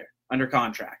together under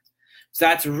contract. So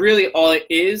that's really all it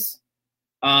is.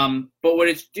 But what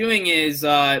it's doing is,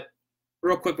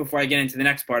 real quick before I get into the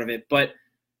next part of it, but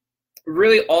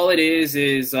really all it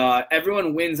is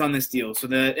everyone wins on this deal. So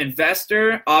the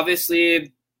investor,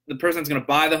 obviously the person that's going to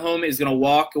buy the home is going to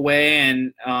walk away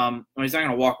and well, he's not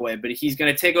going to walk away, but he's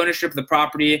going to take ownership of the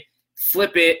property,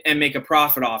 flip it, and make a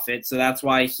profit off it. So that's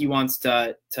why he wants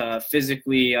to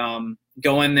physically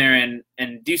go in there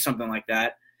and do something like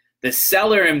that. The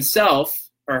seller himself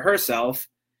or herself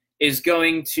is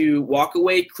going to walk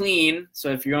away clean. So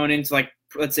if you're going into, like,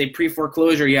 let's say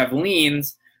pre-foreclosure, you have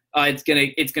liens, it's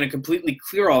gonna completely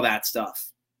clear all that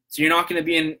stuff. So you're not gonna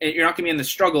be in the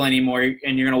struggle anymore,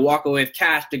 and you're gonna walk away with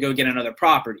cash to go get another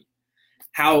property.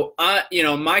 How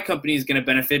my company is gonna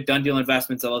benefit, Done Deal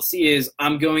Investments LLC, is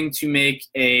I'm going to make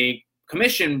a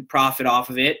commission profit off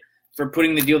of it for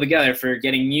putting the deal together, for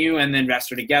getting you and the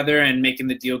investor together and making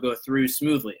the deal go through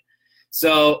smoothly.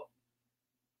 So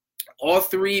all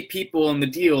three people in the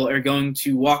deal are going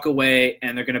to walk away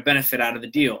and they're going to benefit out of the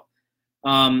deal.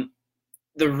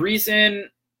 The reason,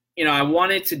 I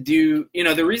wanted to do,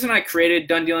 the reason I created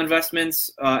Done Deal Investments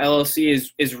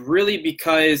LLC is really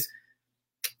because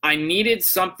I needed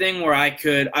something where I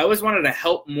always wanted to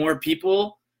help more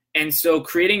people. And so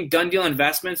creating Done Deal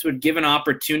Investments would give an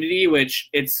opportunity, which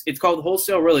it's called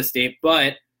wholesale real estate.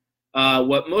 But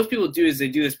what most people do is they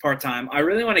do this part-time. I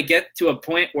really want to get to a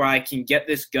point where I can get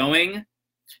this going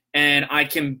and I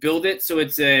can build it so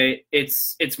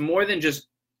it's more than just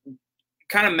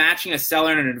kind of matching a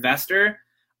seller and an investor.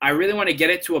 I really want to get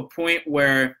it to a point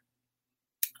where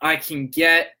I can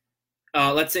get,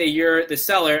 let's say you're the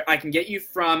seller, I can get you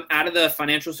from out of the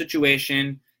financial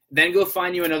situation, then go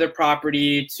find you another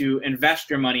property to invest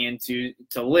your money into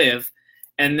to live,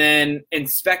 and then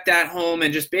inspect that home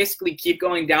and just basically keep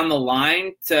going down the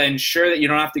line to ensure that you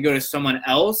don't have to go to someone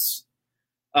else.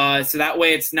 So that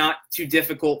way it's not too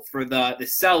difficult for the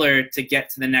seller to get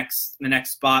to the next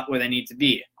spot where they need to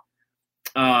be.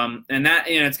 And that,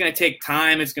 it's going to take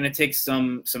time. It's going to take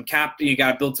some capital. You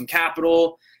got to build some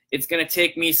capital. It's going to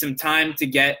take me some time to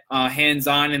get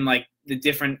hands-on in like the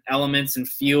different elements and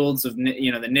fields of,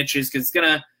 the niches. Cause it's going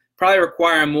to probably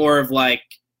require more of like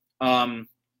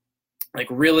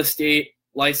real estate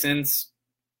license,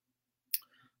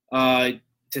 to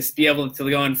be able to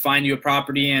go and find you a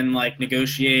property and like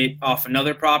negotiate off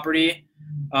another property.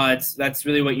 That's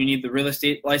really what you need the real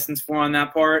estate license for on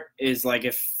that part is like,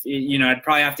 if, I'd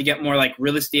probably have to get more like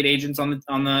real estate agents on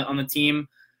the team.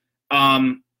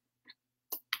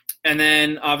 And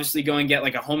then obviously go and get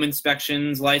like a home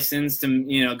inspections license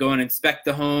to, go and inspect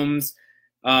the homes.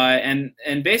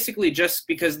 And basically just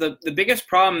because the biggest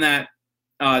problem that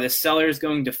the seller is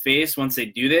going to face once they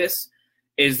do this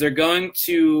is they're going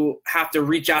to have to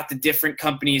reach out to different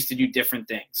companies to do different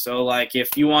things. So like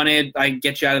if you wanted, I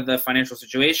get you out of the financial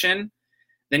situation,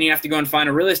 then you have to go and find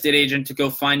a real estate agent to go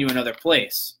find you another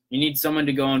place. You need someone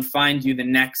to go and find you the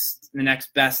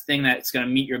next best thing that's going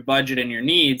to meet your budget and your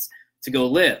needs to go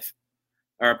live,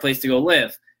 or a place to go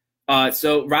live.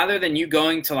 So rather than you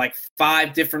going to like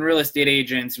 5 different real estate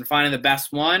agents and finding the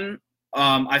best one,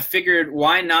 I figured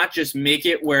why not just make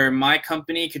it where my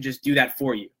company could just do that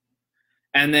for you.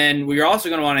 And then what you're also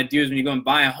going to want to do is when you go and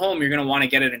buy a home, you're going to want to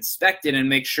get it inspected and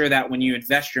make sure that when you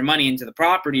invest your money into the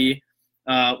property,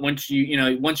 once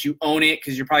you own it,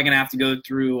 because you're probably going to have to go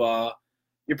through,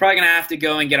 you're probably going to have to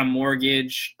go and get a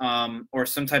mortgage or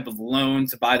some type of loan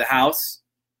to buy the house,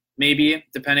 maybe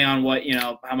depending on what,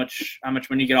 how much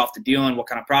money you get off the deal and what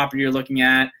kind of property you're looking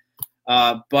at.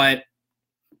 But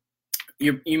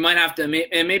you might have to,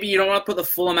 and maybe you don't want to put the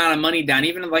full amount of money down.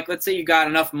 Even like, let's say you got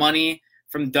enough money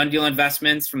from Done Deal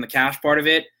Investments, from the cash part of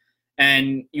it,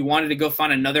 and you wanted to go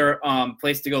find another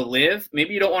place to go live.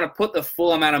 Maybe you don't want to put the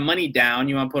full amount of money down.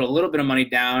 You want to put a little bit of money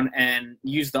down and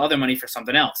use the other money for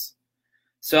something else.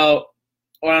 So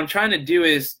what I'm trying to do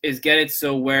is get it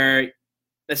so where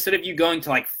instead of you going to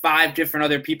like 5 different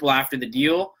other people after the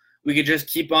deal, we could just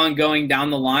keep on going down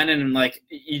the line and like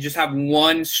you just have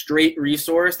one straight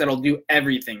resource that'll do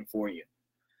everything for you.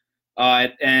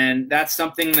 And that's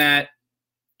something that's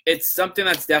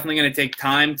definitely going to take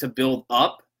time to build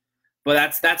up, but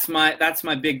that's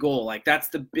my big goal. Like that's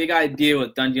the big idea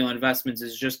with Done Deal Investments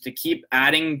is just to keep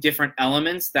adding different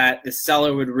elements that the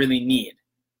seller would really need.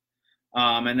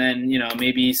 And then,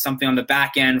 maybe something on the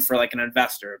back end for like an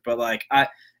investor, but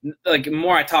the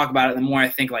more I talk about it, the more I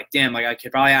think like, damn, like I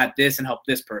could probably add this and help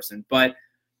this person. But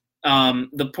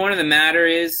the point of the matter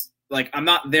is like, I'm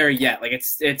not there yet. Like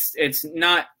it's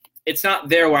not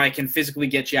there where I can physically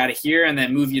get you out of here and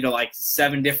then move you to like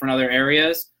 7 different other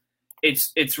areas.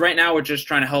 It's right now we're just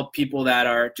trying to help people that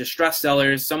are distressed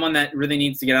sellers, someone that really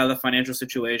needs to get out of the financial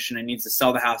situation and needs to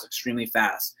sell the house extremely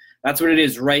fast. That's what it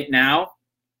is right now.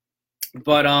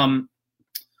 But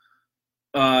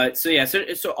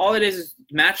so all it is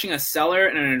matching a seller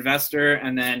and an investor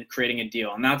and then creating a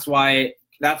deal. And that's why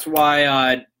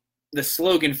the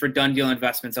slogan for Done Deal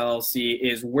Investments LLC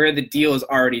is where the deal is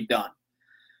already done.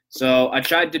 So I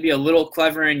tried to be a little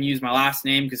clever and use my last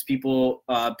name because people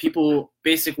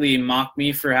basically mock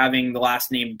me for having the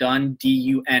last name Dunn,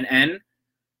 D-U-N-N.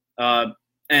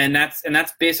 And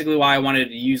that's basically why I wanted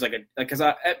to use because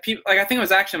I think it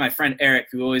was actually my friend Eric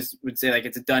who always would say like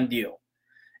it's a done deal.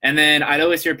 And then I'd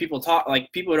always hear people talk,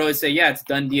 like people would always say, yeah, it's a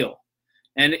done deal.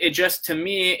 And it just, to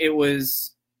me, it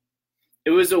was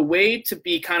a way to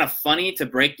be kind of funny to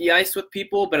break the ice with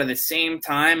people, but at the same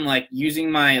time, like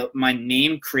using my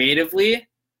name creatively.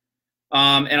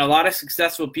 And a lot of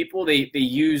successful people, they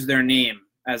use their name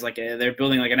as like they're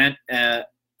building like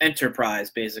enterprise,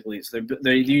 basically. So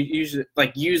they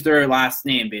use their last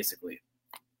name, basically.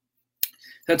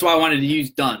 That's why I wanted to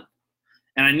use Dunn.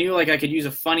 And I knew like I could use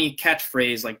a funny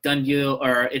catchphrase like done deal,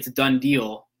 or it's a done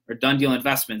deal, or done deal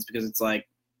investments, because it's like,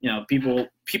 people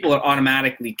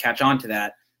automatically catch on to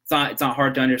that. It's not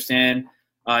hard to understand.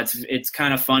 It's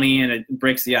kind of funny, and it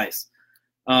breaks the ice.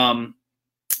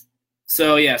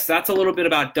 So yes, that's a little bit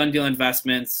about done deal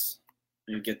investments.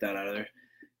 Let me get that out of there.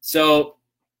 So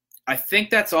I think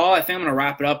that's all. I think I'm going to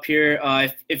wrap it up here.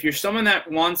 If you're someone that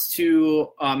wants to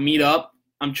meet up,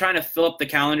 I'm trying to fill up the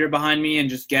calendar behind me and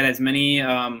just get as many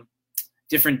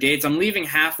different dates. I'm leaving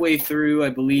halfway through, I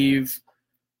believe,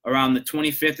 around the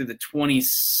 25th or the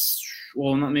 20th.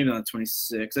 Well, maybe not the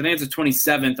 26th. I think it's the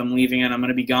 27th I'm leaving, and I'm going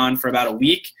to be gone for about a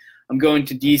week. I'm going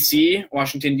to D.C.,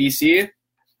 Washington, D.C.,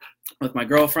 with my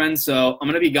girlfriend. So I'm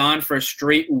going to be gone for a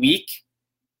straight week,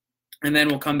 and then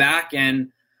we'll come back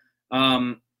and,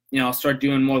 I'll start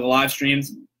doing more of the live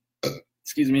streams.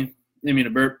 Excuse me. Didn't mean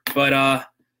to burp. But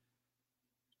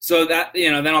so that,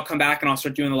 then I'll come back and I'll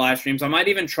start doing the live streams. I might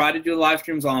even try to do the live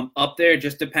streams while I'm up there. It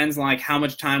just depends on like how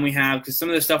much time we have, because some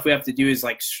of the stuff we have to do is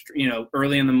like,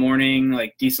 early in the morning,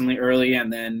 like decently early.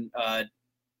 And then, I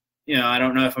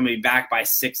don't know if I'm going to be back by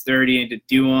 6:30 and to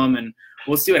do them, and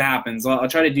we'll see what happens. I'll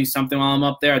try to do something while I'm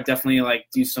up there. I'll definitely like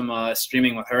do some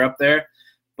streaming with her up there.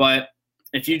 But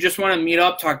if you just want to meet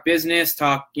up, talk business,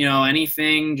 talk,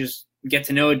 anything, just get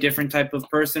to know a different type of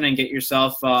person and get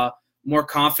yourself more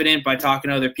confident by talking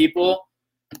to other people,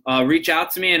 reach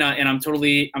out to me, and I'm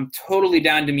totally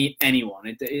down to meet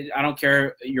anyone. I don't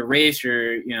care your race,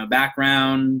 your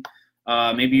background.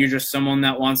 Maybe you're just someone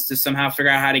that wants to somehow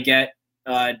figure out how to get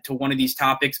to one of these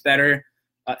topics better.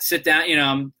 Sit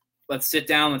down, let's sit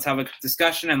down, let's have a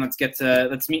discussion, and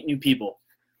let's meet new people.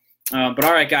 But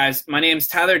all right, guys, my name's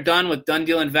Tyler Dunn with Dunn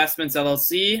Deal Investments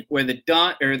LLC, where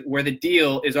the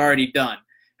deal is already done.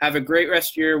 Have a great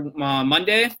rest of your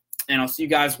Monday, and I'll see you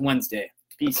guys Wednesday.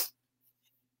 Peace.